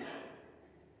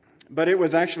it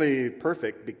was actually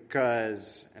perfect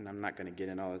because, and I'm not going to get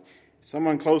into all this,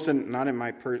 someone close, and not in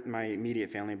my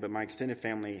immediate family, but my extended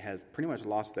family has pretty much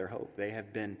lost their hope. They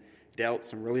have been dealt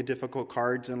some really difficult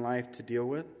cards in life to deal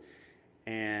with,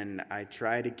 and I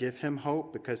try to give him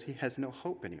hope because he has no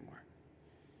hope anymore.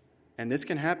 And this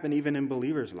can happen even in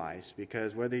believers' lives,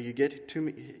 because whether you get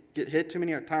hit too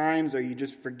many times or you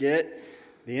just forget,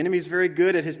 the enemy's very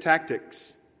good at his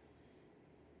tactics.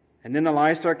 And then the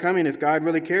lies start coming. If God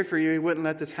really cared for you, he wouldn't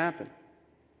let this happen.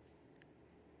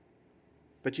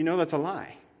 But you know that's a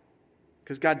lie,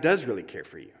 because God does really care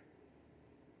for you,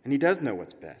 and he does know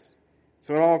what's best.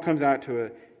 So it all comes out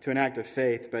to an act of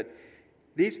faith. But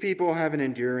these people have an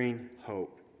enduring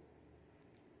hope.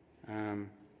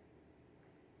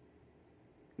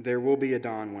 There will be a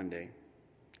dawn one day.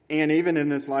 And even in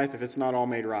this life, if it's not all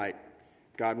made right,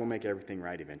 God will make everything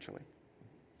right eventually.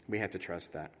 We have to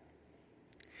trust that.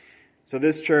 So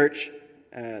this church,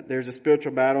 there's a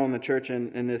spiritual battle in the church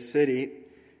in this city.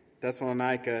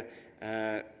 Thessalonica,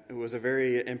 it was a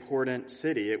very important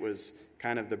city. It was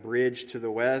kind of the bridge to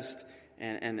the west.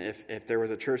 And if there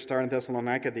was a church started in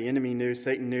Thessalonica, the enemy knew,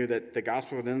 Satan knew that the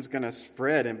gospel then was going to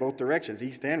spread in both directions,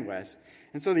 east and west.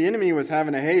 And so the enemy was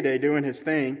having a heyday doing his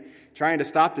thing, trying to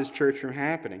stop this church from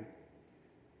happening.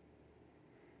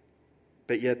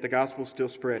 But yet the gospel's still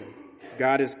spreading.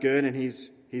 God is good, and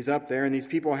He's up there, and these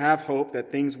people have hope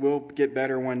that things will get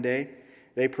better one day.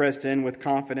 They pressed in with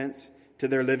confidence to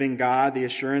their living God, the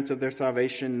assurance of their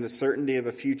salvation, and the certainty of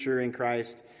a future in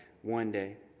Christ one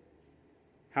day.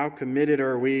 How committed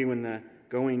are we when the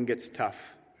going gets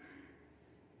tough?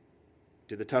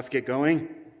 Do the tough get going,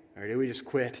 or do we just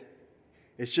quit?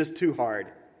 It's just too hard.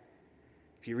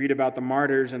 If you read about the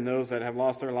martyrs and those that have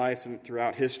lost their lives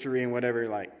throughout history and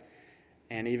whatever,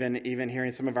 and even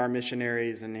hearing some of our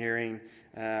missionaries and hearing,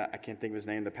 I can't think of his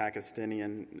name, the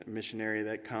Pakistani missionary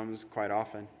that comes quite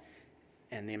often,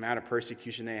 and the amount of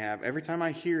persecution they have. Every time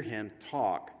I hear him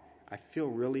talk, I feel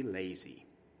really lazy.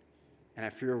 And I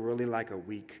feel really like a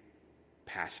weak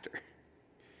pastor.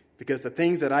 Because the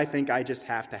things that I think I just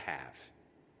have to have,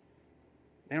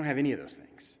 they don't have any of those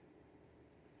things.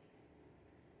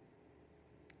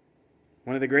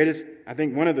 One of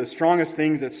the strongest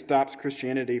things that stops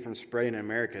Christianity from spreading in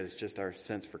America is just our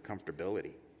sense for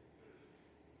comfortability.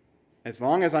 As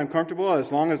long as I'm comfortable,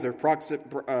 as long as there's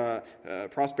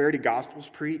prosperity gospel's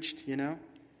preached,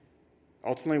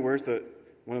 ultimately, where's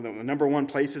one of the number one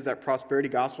places that prosperity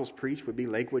gospels preached would be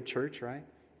Lakewood Church, right?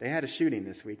 They had a shooting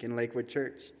this week in Lakewood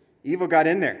Church. Evil got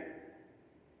in there.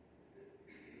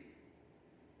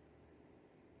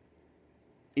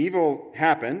 Evil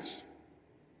happens,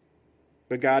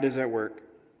 but God is at work.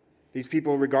 These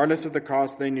people, regardless of the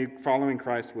cost, they knew following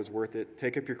Christ was worth it.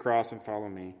 Take up your cross and follow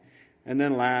me. And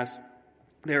then last,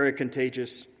 they're a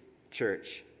contagious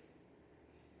church.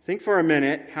 Think for a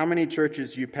minute how many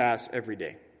churches you pass every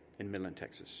day in Midland,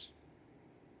 Texas.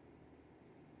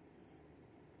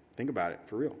 Think about it,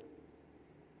 for real.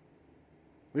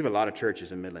 We have a lot of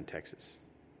churches in Midland, Texas.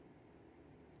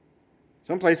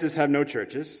 Some places have no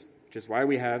churches, which is why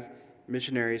we have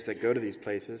missionaries that go to these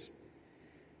places.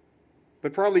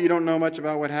 But probably you don't know much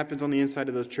about what happens on the inside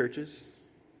of those churches.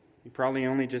 You probably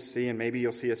only just see, and maybe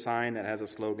you'll see a sign that has a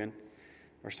slogan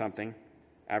or something,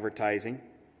 advertising.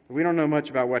 But we don't know much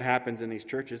about what happens in these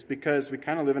churches because we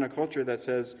kind of live in a culture that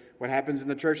says what happens in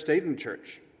the church stays in the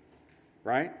church,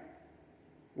 right?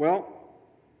 Well,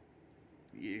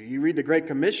 you read the Great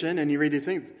Commission and you read these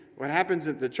things. What happens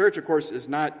at the church, of course, is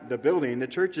not the building. The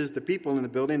church is the people in the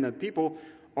building. The people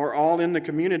are all in the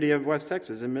community of West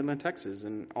Texas and Midland, Texas,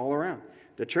 and all around.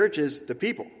 The church is the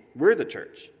people. We're the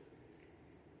church.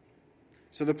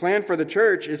 So the plan for the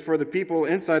church is for the people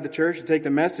inside the church to take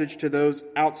the message to those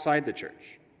outside the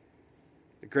church.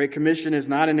 The Great Commission is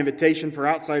not an invitation for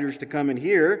outsiders to come and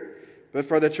hear, but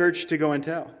for the church to go and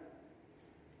tell.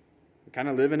 We kind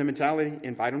of live in a mentality,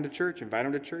 invite them to church, invite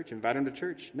them to church, invite them to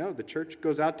church. No, the church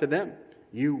goes out to them.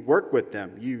 You work with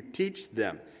them. You teach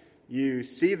them. You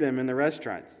see them in the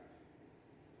restaurants.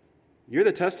 You're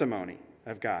the testimony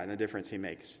of God and the difference he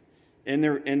makes in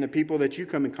the people that you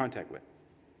come in contact with.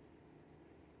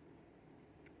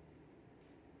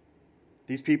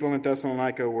 These people in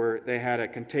Thessalonica they had a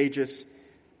contagious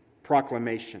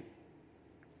proclamation.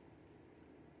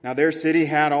 Now their city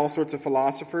had all sorts of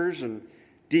philosophers and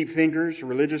deep thinkers.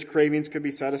 Religious cravings could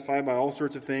be satisfied by all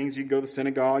sorts of things. You can go to the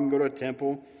synagogue, you can go to a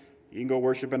temple, you can go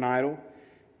worship an idol.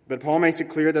 But Paul makes it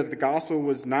clear that the gospel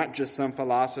was not just some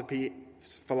philosophy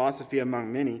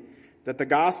among many, that the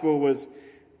gospel was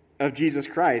of Jesus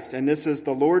Christ. And this is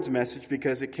the Lord's message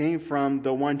because it came from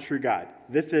the one true God.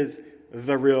 This is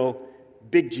the real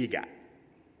big G God.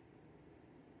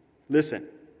 Listen.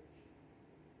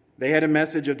 They had a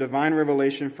message of divine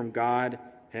revelation from God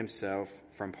himself,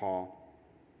 from Paul.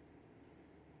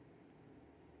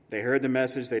 They heard the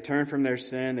message, they turned from their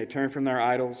sin, they turned from their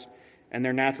idols, and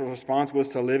their natural response was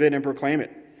to live it and proclaim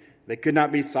it. They could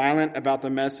not be silent about the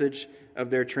message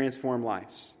of their transformed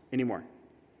lives anymore.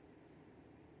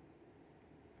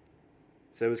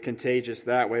 So it was contagious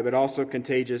that way, but also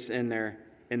contagious in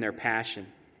their passion.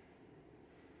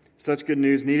 Such good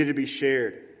news needed to be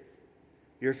shared.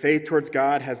 Your faith towards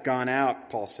God has gone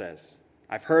out, Paul says.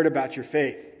 I've heard about your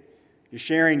faith. You're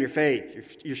sharing your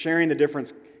faith. You're sharing the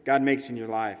difference God makes in your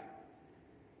life.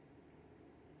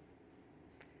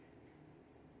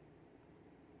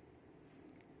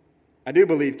 I do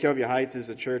believe Kelvia Heights is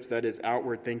a church that is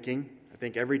outward thinking. I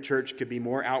think every church could be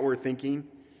more outward thinking.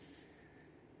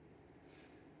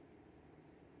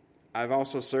 I've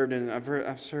also served in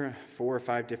 4 or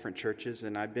 5 different churches,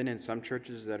 and I've been in some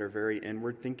churches that are very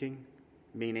inward thinking,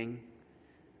 meaning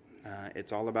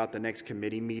it's all about the next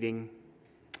committee meeting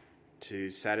to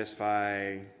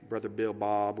satisfy Brother Bill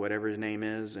Bob, whatever his name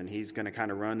is, and he's going to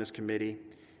kind of run this committee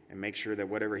and make sure that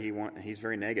whatever he wants, he's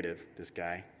very negative, this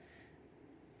guy.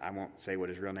 I won't say what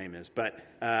his real name is, but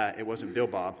it wasn't Bill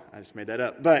Bob. I just made that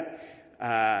up. But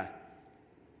have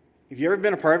you ever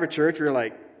been a part of a church where you're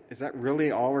like, is that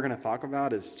really all we're going to talk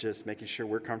about is just making sure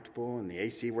we're comfortable and the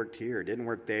AC worked here or didn't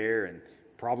work there and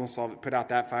problem solve it, put out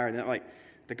that fire? And then, like,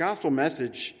 the gospel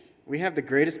message, we have the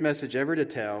greatest message ever to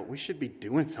tell. We should be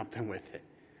doing something with it.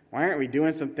 Why aren't we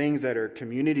doing some things that are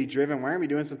community driven? Why aren't we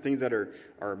doing some things that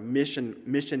are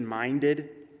mission minded?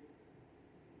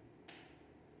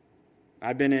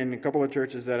 I've been in a couple of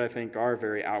churches that I think are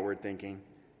very outward thinking.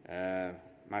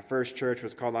 My first church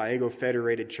was called Laego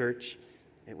Federated Church.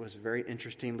 It was a very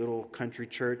interesting little country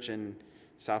church in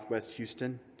southwest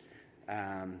Houston.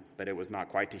 But it was not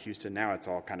quite to Houston. Now it's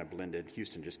all kind of blended.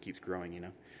 Houston just keeps growing, you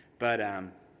know. But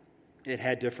it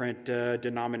had different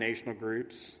denominational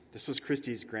groups. This was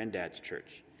Christy's granddad's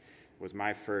church. It was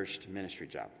my first ministry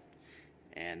job.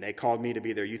 And they called me to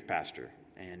be their youth pastor.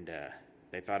 And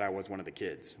they thought I was one of the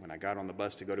kids when I got on the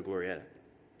bus to go to Glorieta,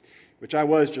 which I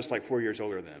was just like 4 years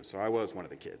older than them, so I was one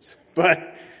of the kids.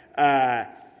 But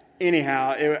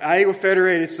anyhow, Laego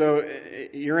Federated, so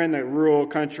you're in the rural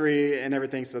country and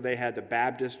everything, so they had the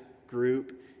Baptist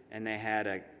group, and they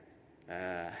had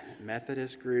a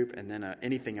Methodist group, and then a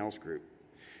anything else group.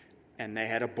 and they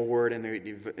had a board, and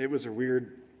it was a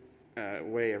weird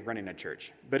way of running a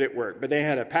church, but it worked. But they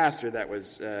had a pastor that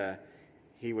was,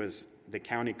 he was the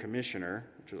county commissioner,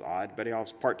 which was odd, but he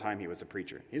also, part-time, he was a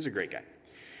preacher. He was a great guy.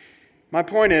 My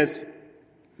point is,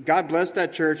 God blessed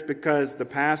that church because the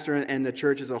pastor and the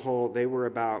church as a whole, they were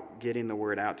about getting the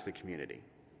word out to the community.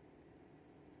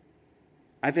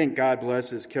 I think God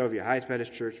blesses Kelvia Heights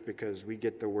Baptist Church because we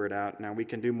get the word out. Now, we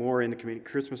can do more in the community.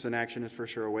 Christmas in Action is for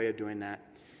sure a way of doing that.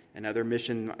 And other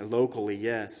mission locally,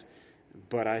 yes.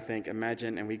 But I think,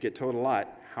 imagine, and we get told a lot,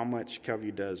 how much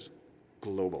Kelvia does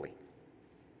globally.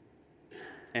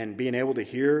 And being able to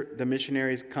hear the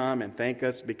missionaries come and thank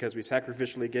us because we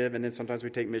sacrificially give, and then sometimes we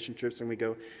take mission trips and we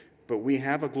go, but we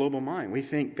have a global mind. We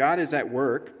think God is at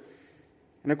work.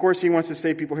 And of course, he wants to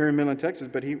save people here in Midland, Texas,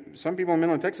 but some people in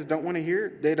Midland, Texas don't want to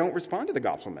hear, they don't respond to the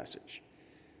gospel message.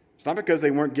 It's not because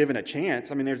they weren't given a chance.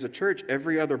 I mean, there's a church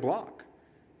every other block.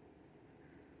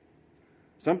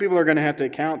 Some people are going to have to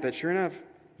account that, sure enough,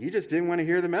 you just didn't want to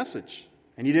hear the message.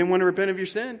 And you didn't want to repent of your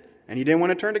sin. And you didn't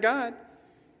want to turn to God.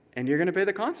 And you're going to pay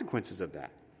the consequences of that.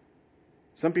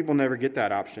 Some people never get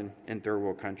that option in third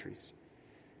world countries.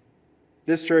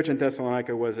 This church in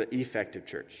Thessalonica was an effective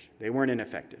church. They weren't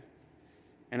ineffective.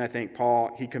 And I think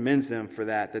Paul, he commends them for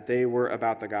that they were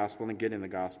about the gospel and getting the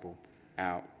gospel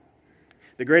out.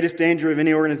 The greatest danger of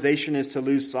any organization is to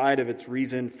lose sight of its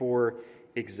reason for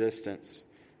existence.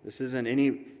 This isn't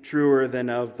any truer than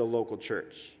of the local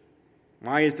church.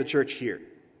 Why is the church here?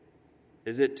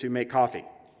 Is it to make coffee?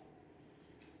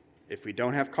 If we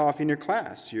don't have coffee in your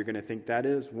class, you're going to think that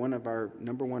is one of our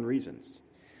number one reasons.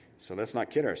 So let's not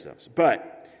kid ourselves.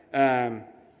 But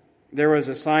there was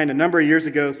a sign a number of years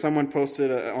ago. Someone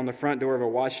posted on the front door of a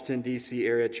Washington, D.C.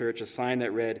 area church a sign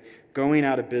that read, "Going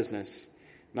out of business."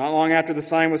 Not long after the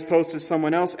sign was posted,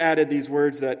 someone else added these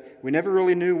words that we never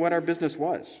really knew what our business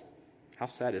was. How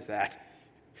sad is that?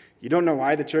 You don't know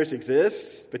why the church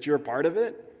exists, but you're a part of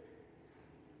it?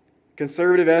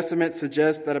 Conservative estimates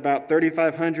suggest that about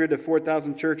 3,500 to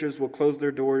 4,000 churches will close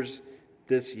their doors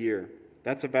this year.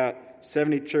 That's about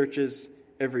 70 churches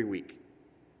every week.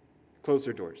 Close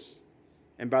their doors.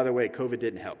 And by the way, COVID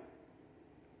didn't help.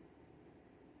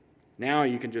 Now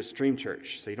you can just stream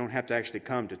church, so you don't have to actually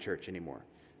come to church anymore.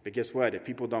 But guess what? If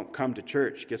people don't come to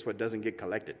church, guess what doesn't get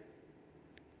collected?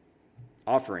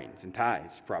 Offerings and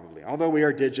tithes, probably. Although we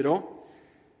are digital,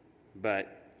 but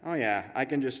oh yeah, I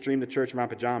can just stream the church in my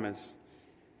pajamas.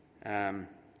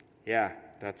 Yeah,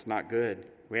 that's not good.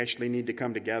 We actually need to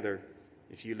come together.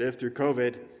 If you lived through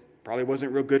COVID, probably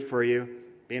wasn't real good for you.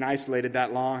 Being isolated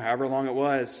that long, however long it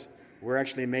was, we're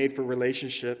actually made for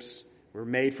relationships. We're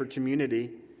made for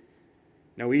community.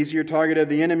 No easier target of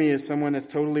the enemy is someone that's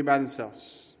totally by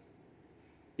themselves.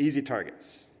 Easy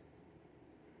targets.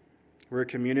 We're a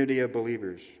community of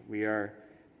believers. We are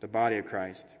the body of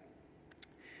Christ.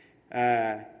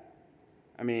 The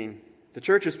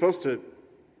church is supposed to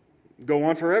go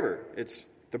on forever. It's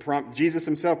Jesus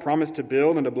himself promised to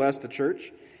build and to bless the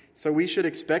church, so we should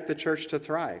expect the church to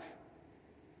thrive.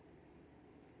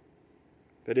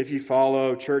 But if you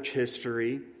follow church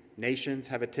history, nations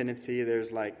have a tendency,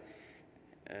 there's like,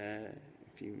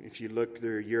 if you look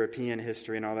through European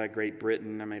history and all that, Great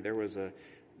Britain, there was a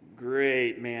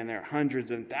great, there are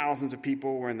hundreds and thousands of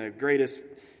people when the greatest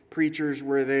preachers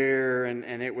were there,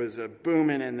 and it was a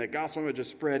booming, and the gospel would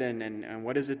just spread. And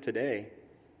what is it today?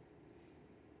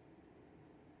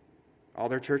 All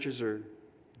their churches are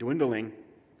dwindling,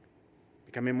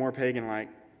 becoming more pagan-like.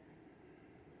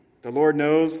 The Lord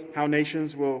knows how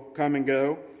nations will come and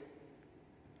go.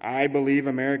 I believe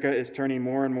America is turning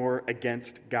more and more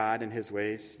against God and his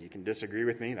ways. You can disagree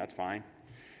with me, that's fine.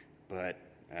 But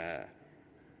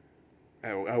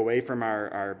away from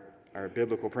our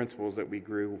biblical principles that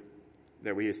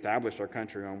we established our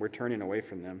country on, we're turning away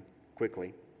from them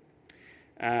quickly.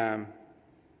 But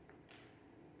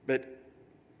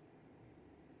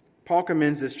Paul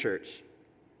commends this church,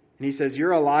 and he says,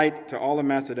 "You're a light to all of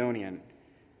Macedonia."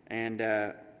 And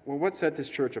what set this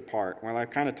church apart? Well, I've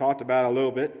kind of talked about it a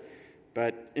little bit,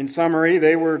 but in summary,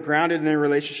 they were grounded in their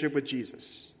relationship with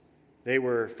Jesus. They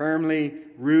were firmly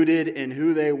rooted in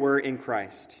who they were in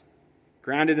Christ.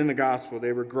 Grounded in the gospel,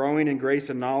 they were growing in grace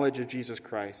and knowledge of Jesus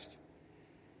Christ.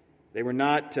 They were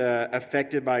not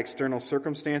affected by external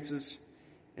circumstances.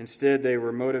 Instead, they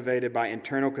were motivated by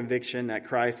internal conviction that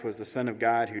Christ was the Son of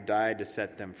God who died to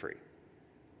set them free.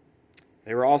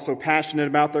 They were also passionate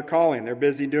about their calling. They're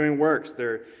busy doing works.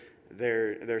 They're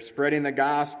spreading the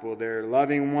gospel. They're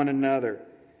loving one another.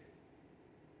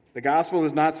 The gospel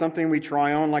is not something we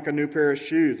try on like a new pair of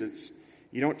shoes.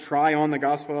 You don't try on the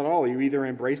gospel at all. You either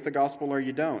embrace the gospel or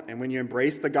you don't. And when you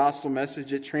embrace the gospel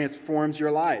message, it transforms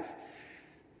your life.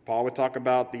 Paul would talk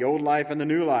about the old life and the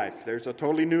new life. There's a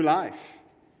totally new life.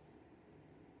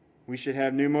 We should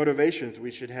have new motivations. We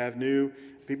should have new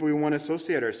people we want to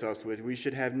associate ourselves with. We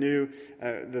should have new,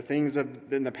 the things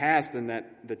in the past and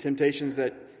that the temptations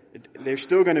that they're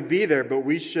still going to be there, but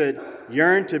we should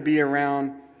yearn to be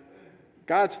around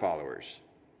God's followers,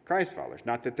 Christ's followers.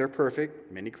 Not that they're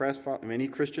perfect. Many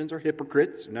Christians are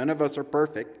hypocrites. None of us are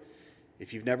perfect.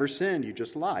 If you've never sinned, you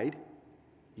just lied.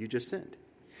 You just sinned.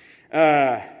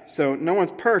 So no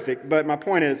one's perfect, but my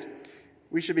point is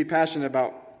we should be passionate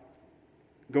about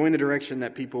going the direction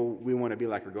that people we want to be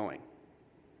like are going.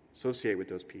 Associate with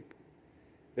those people.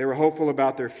 They were hopeful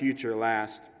about their future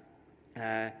last.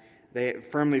 They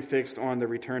firmly fixed on the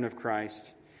return of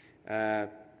Christ. So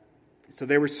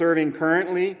they were serving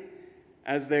currently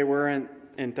as they were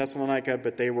in Thessalonica,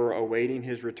 but they were awaiting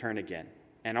his return again.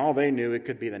 And all they knew, it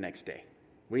could be the next day.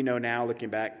 We know now, looking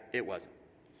back, it wasn't.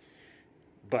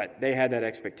 But they had that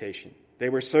expectation. They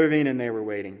were serving and they were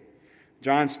waiting.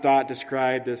 John Stott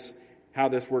described how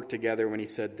this worked together when he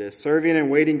said this: serving and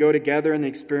waiting go together in the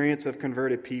experience of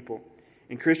converted people.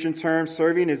 In Christian terms,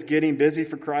 serving is getting busy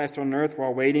for Christ on earth,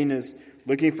 while waiting is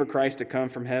looking for Christ to come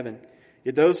from heaven.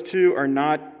 Yet those two are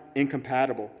not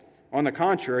incompatible. On the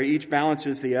contrary, each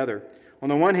balances the other. On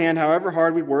the one hand, however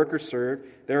hard we work or serve,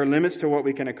 there are limits to what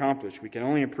we can accomplish. We can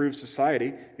only improve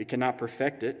society. We cannot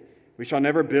perfect it. We shall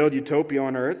never build utopia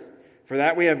on earth. For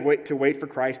that we have to wait for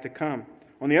Christ to come.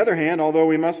 On the other hand, although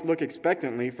we must look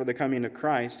expectantly for the coming of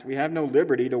Christ, we have no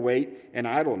liberty to wait in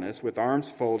idleness with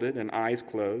arms folded and eyes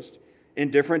closed,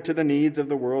 indifferent to the needs of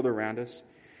the world around us.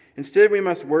 Instead, we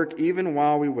must work even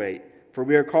while we wait, for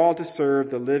we are called to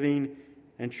serve the living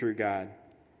and true God.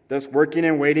 Thus, working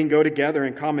and waiting go together.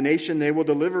 In combination, they will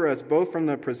deliver us both from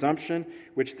the presumption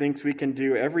which thinks we can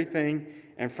do everything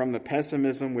and from the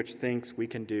pessimism which thinks we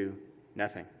can do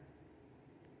nothing.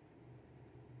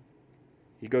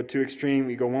 You go too extreme,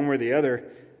 you go one way or the other.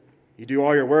 You do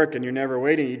all your work and you're never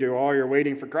waiting. You do all your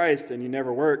waiting for Christ and you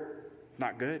never work. It's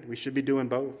not good. We should be doing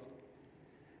both.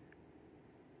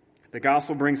 The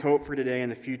gospel brings hope for today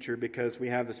and the future because we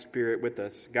have the Spirit with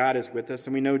us. God is with us,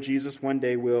 and we know Jesus one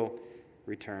day will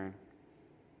return.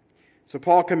 So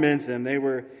Paul commends them.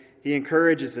 He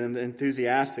encourages them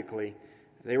enthusiastically.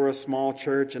 They were a small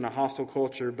church in a hostile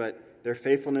culture, but their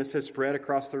faithfulness has spread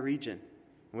across the region.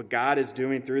 What God is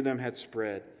doing through them had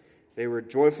spread. They were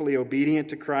joyfully obedient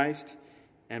to Christ,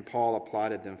 and Paul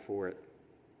applauded them for it.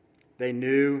 They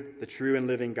knew the true and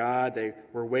living God. They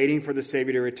were waiting for the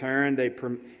Savior to return,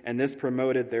 and this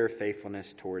promoted their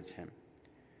faithfulness towards him.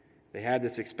 They had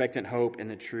this expectant hope in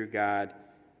the true God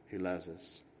who loves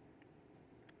us.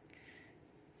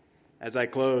 As I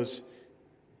close,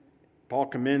 Paul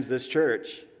commends this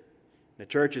church. The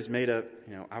church is made up,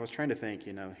 I was trying to think,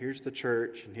 here's the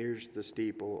church and here's the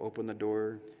steeple, open the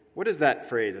door. What is that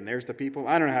phrase? And there's the people?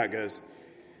 I don't know how it goes.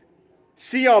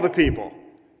 See all the people.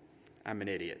 I'm an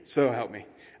idiot, so help me.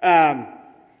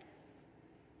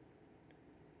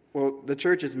 Well, the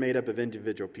church is made up of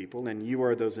individual people, and you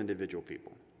are those individual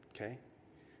people, okay?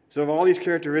 So of all these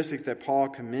characteristics that Paul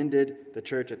commended the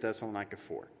church at Thessalonica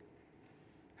for,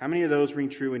 how many of those ring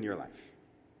true in your life?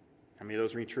 How many of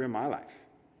those ring true in my life?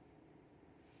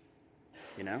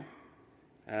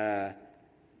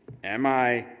 Am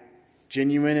I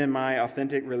genuine in my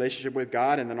authentic relationship with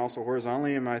God, and then also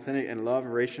horizontally in my authentic and love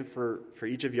and relation for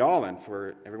each of y'all and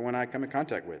for everyone I come in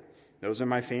contact with? Those are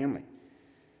my family.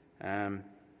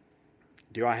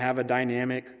 Do I have a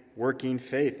dynamic, working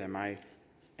faith? Am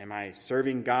I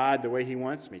serving God the way he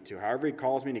wants me to? However he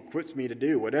calls me and equips me to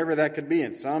do, whatever that could be.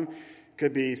 And some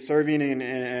could be serving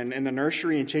in the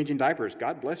nursery and changing diapers.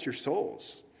 God bless your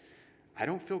souls. I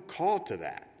don't feel called to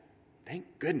that. Thank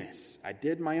goodness. I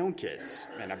did my own kids,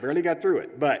 and I barely got through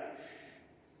it.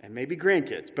 And maybe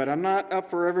grandkids, but I'm not up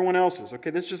for everyone else's. Okay,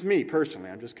 that's just me personally.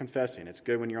 I'm just confessing. It's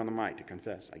good when you're on the mic to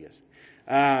confess, I guess.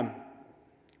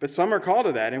 But some are called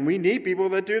to that, and we need people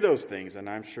that do those things. And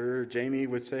I'm sure Jamie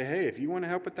would say, hey, if you want to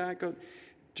help with that, go.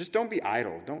 Just don't be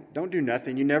idle. Don't do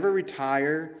nothing. You never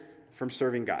retire from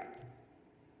serving God.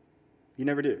 You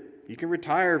never do. You can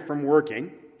retire from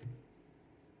working,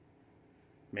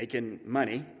 making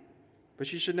money,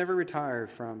 but you should never retire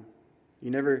from, you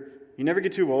never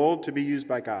get too old to be used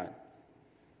by God.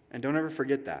 And don't ever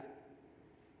forget that.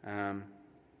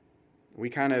 We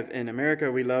kind of, in America,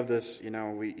 we love this,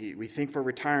 we think for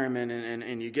retirement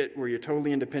and you get where you're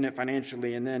totally independent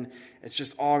financially, and then it's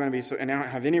just all going to be so, and I don't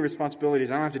have any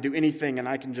responsibilities, I don't have to do anything, and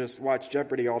I can just watch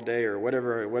Jeopardy all day or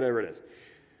whatever it is.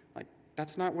 Like,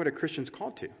 that's not what a Christian's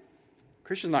called to. A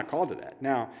Christian's not called to that.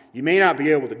 Now, you may not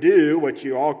be able to do what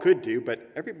you all could do,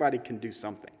 but everybody can do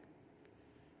something.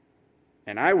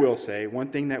 And I will say, one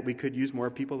thing that we could use more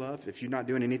people of, if you're not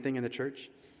doing anything in the church,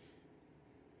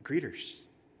 greeters.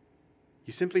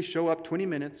 You simply show up 20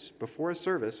 minutes before a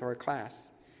service or a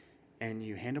class, and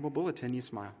you hand them a bulletin, you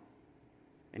smile.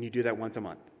 And you do that once a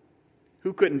month.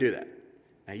 Who couldn't do that?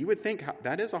 Now, you would think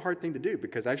that is a hard thing to do,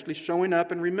 because actually showing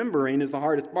up and remembering is the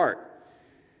hardest part.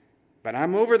 But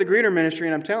I'm over the greeter ministry,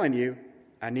 and I'm telling you,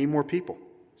 I need more people.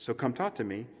 So come talk to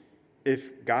me.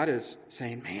 If God is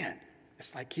saying, man,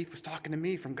 it's like Keith was talking to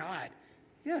me from God.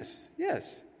 Yes.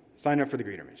 Sign up for the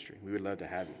greeter ministry. We would love to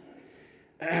have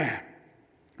you.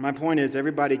 My point is,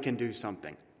 everybody can do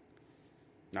something.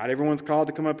 Not everyone's called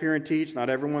to come up here and teach. Not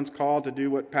everyone's called to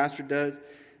do what pastor does.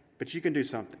 But you can do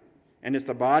something. And it's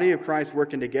the body of Christ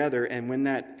working together. And when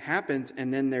that happens,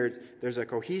 and then there's a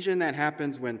cohesion that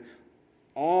happens when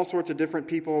all sorts of different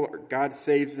people, God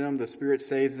saves them, the Spirit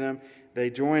saves them. They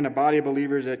join a body of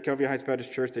believers at Kelvia Heights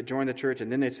Baptist Church. They join the church,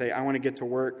 and then they say, I want to get to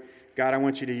work. God, I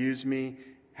want you to use me.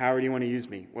 How do you want to use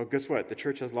me? Well, guess what? The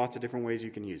church has lots of different ways you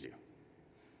can use you.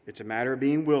 It's a matter of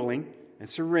being willing and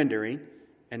surrendering,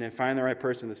 and then find the right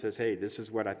person that says, hey, this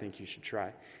is what I think you should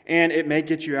try. And it may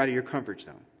get you out of your comfort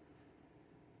zone.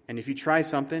 And if you try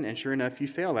something, and sure enough, you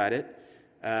fail at it,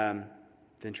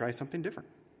 then try something different.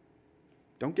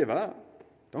 Don't give up.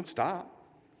 Don't stop.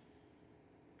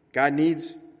 God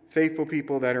needs faithful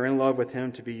people that are in love with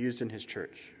him to be used in his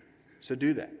church. So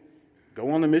do that.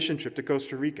 Go on a mission trip to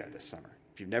Costa Rica this summer.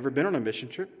 If you've never been on a mission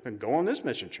trip, then go on this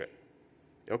mission trip.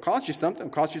 It'll cost you something.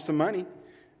 It'll cost you some money.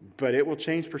 But it will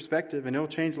change perspective, and it will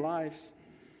change lives.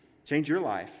 Change your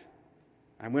life.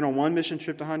 I went on one mission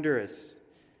trip to Honduras,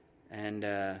 and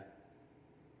I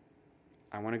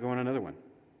want to go on another one.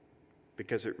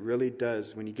 Because it really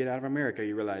does, when you get out of America,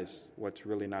 you realize what's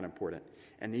really not important.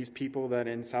 And these people that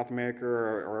in South America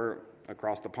or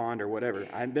across the pond or whatever,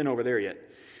 I haven't been over there yet.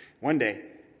 One day.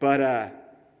 But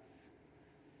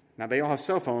now they all have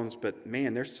cell phones, but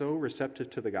man, they're so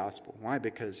receptive to the gospel. Why?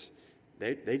 Because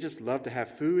they just love to have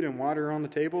food and water on the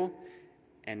table,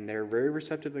 and they're very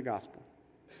receptive to the gospel.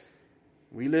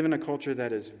 We live in a culture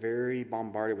that is very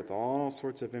bombarded with all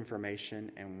sorts of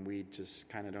information, and we just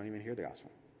kind of don't even hear the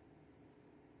gospel.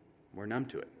 We're numb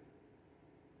to it.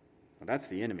 Well, that's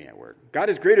the enemy at work. God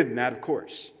is greater than that, of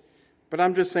course. But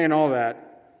I'm just saying all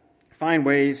that. Find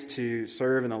ways to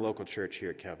serve in the local church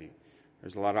here at Kelvia.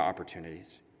 There's a lot of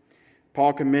opportunities.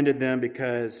 Paul commended them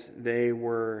because they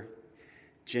were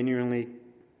genuinely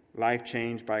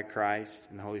life-changed by Christ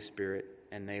and the Holy Spirit,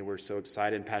 and they were so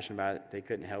excited and passionate about it, they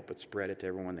couldn't help but spread it to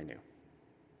everyone they knew.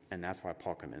 And that's why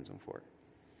Paul commends them for it.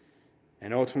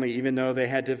 And ultimately, even though they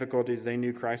had difficulties, they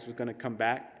knew Christ was going to come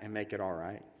back and make it all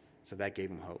right. So that gave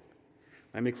them hope.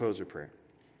 Let me close with prayer.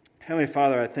 Heavenly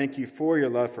Father, I thank you for your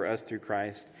love for us through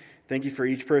Christ. Thank you for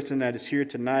each person that is here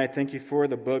tonight. Thank you for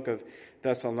the book of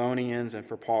Thessalonians and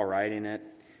for Paul writing it.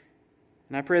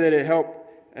 And I pray that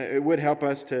it would help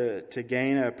us to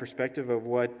gain a perspective of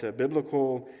what a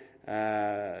biblical,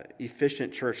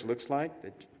 efficient church looks like.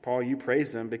 Paul, you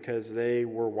praise them because they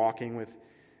were walking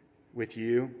with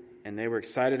you. And they were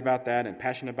excited about that and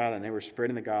passionate about it, and they were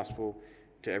spreading the gospel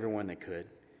to everyone they could.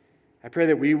 I pray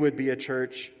that we would be a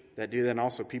church that do that, and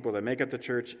also people that make up the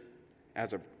church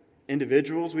as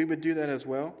individuals, we would do that as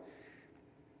well.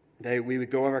 That we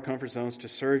would go out of our comfort zones to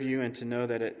serve you and to know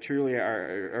that it truly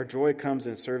our joy comes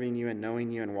in serving you and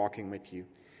knowing you and walking with you.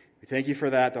 We thank you for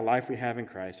that, the life we have in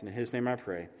Christ. And in his name I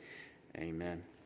pray, amen.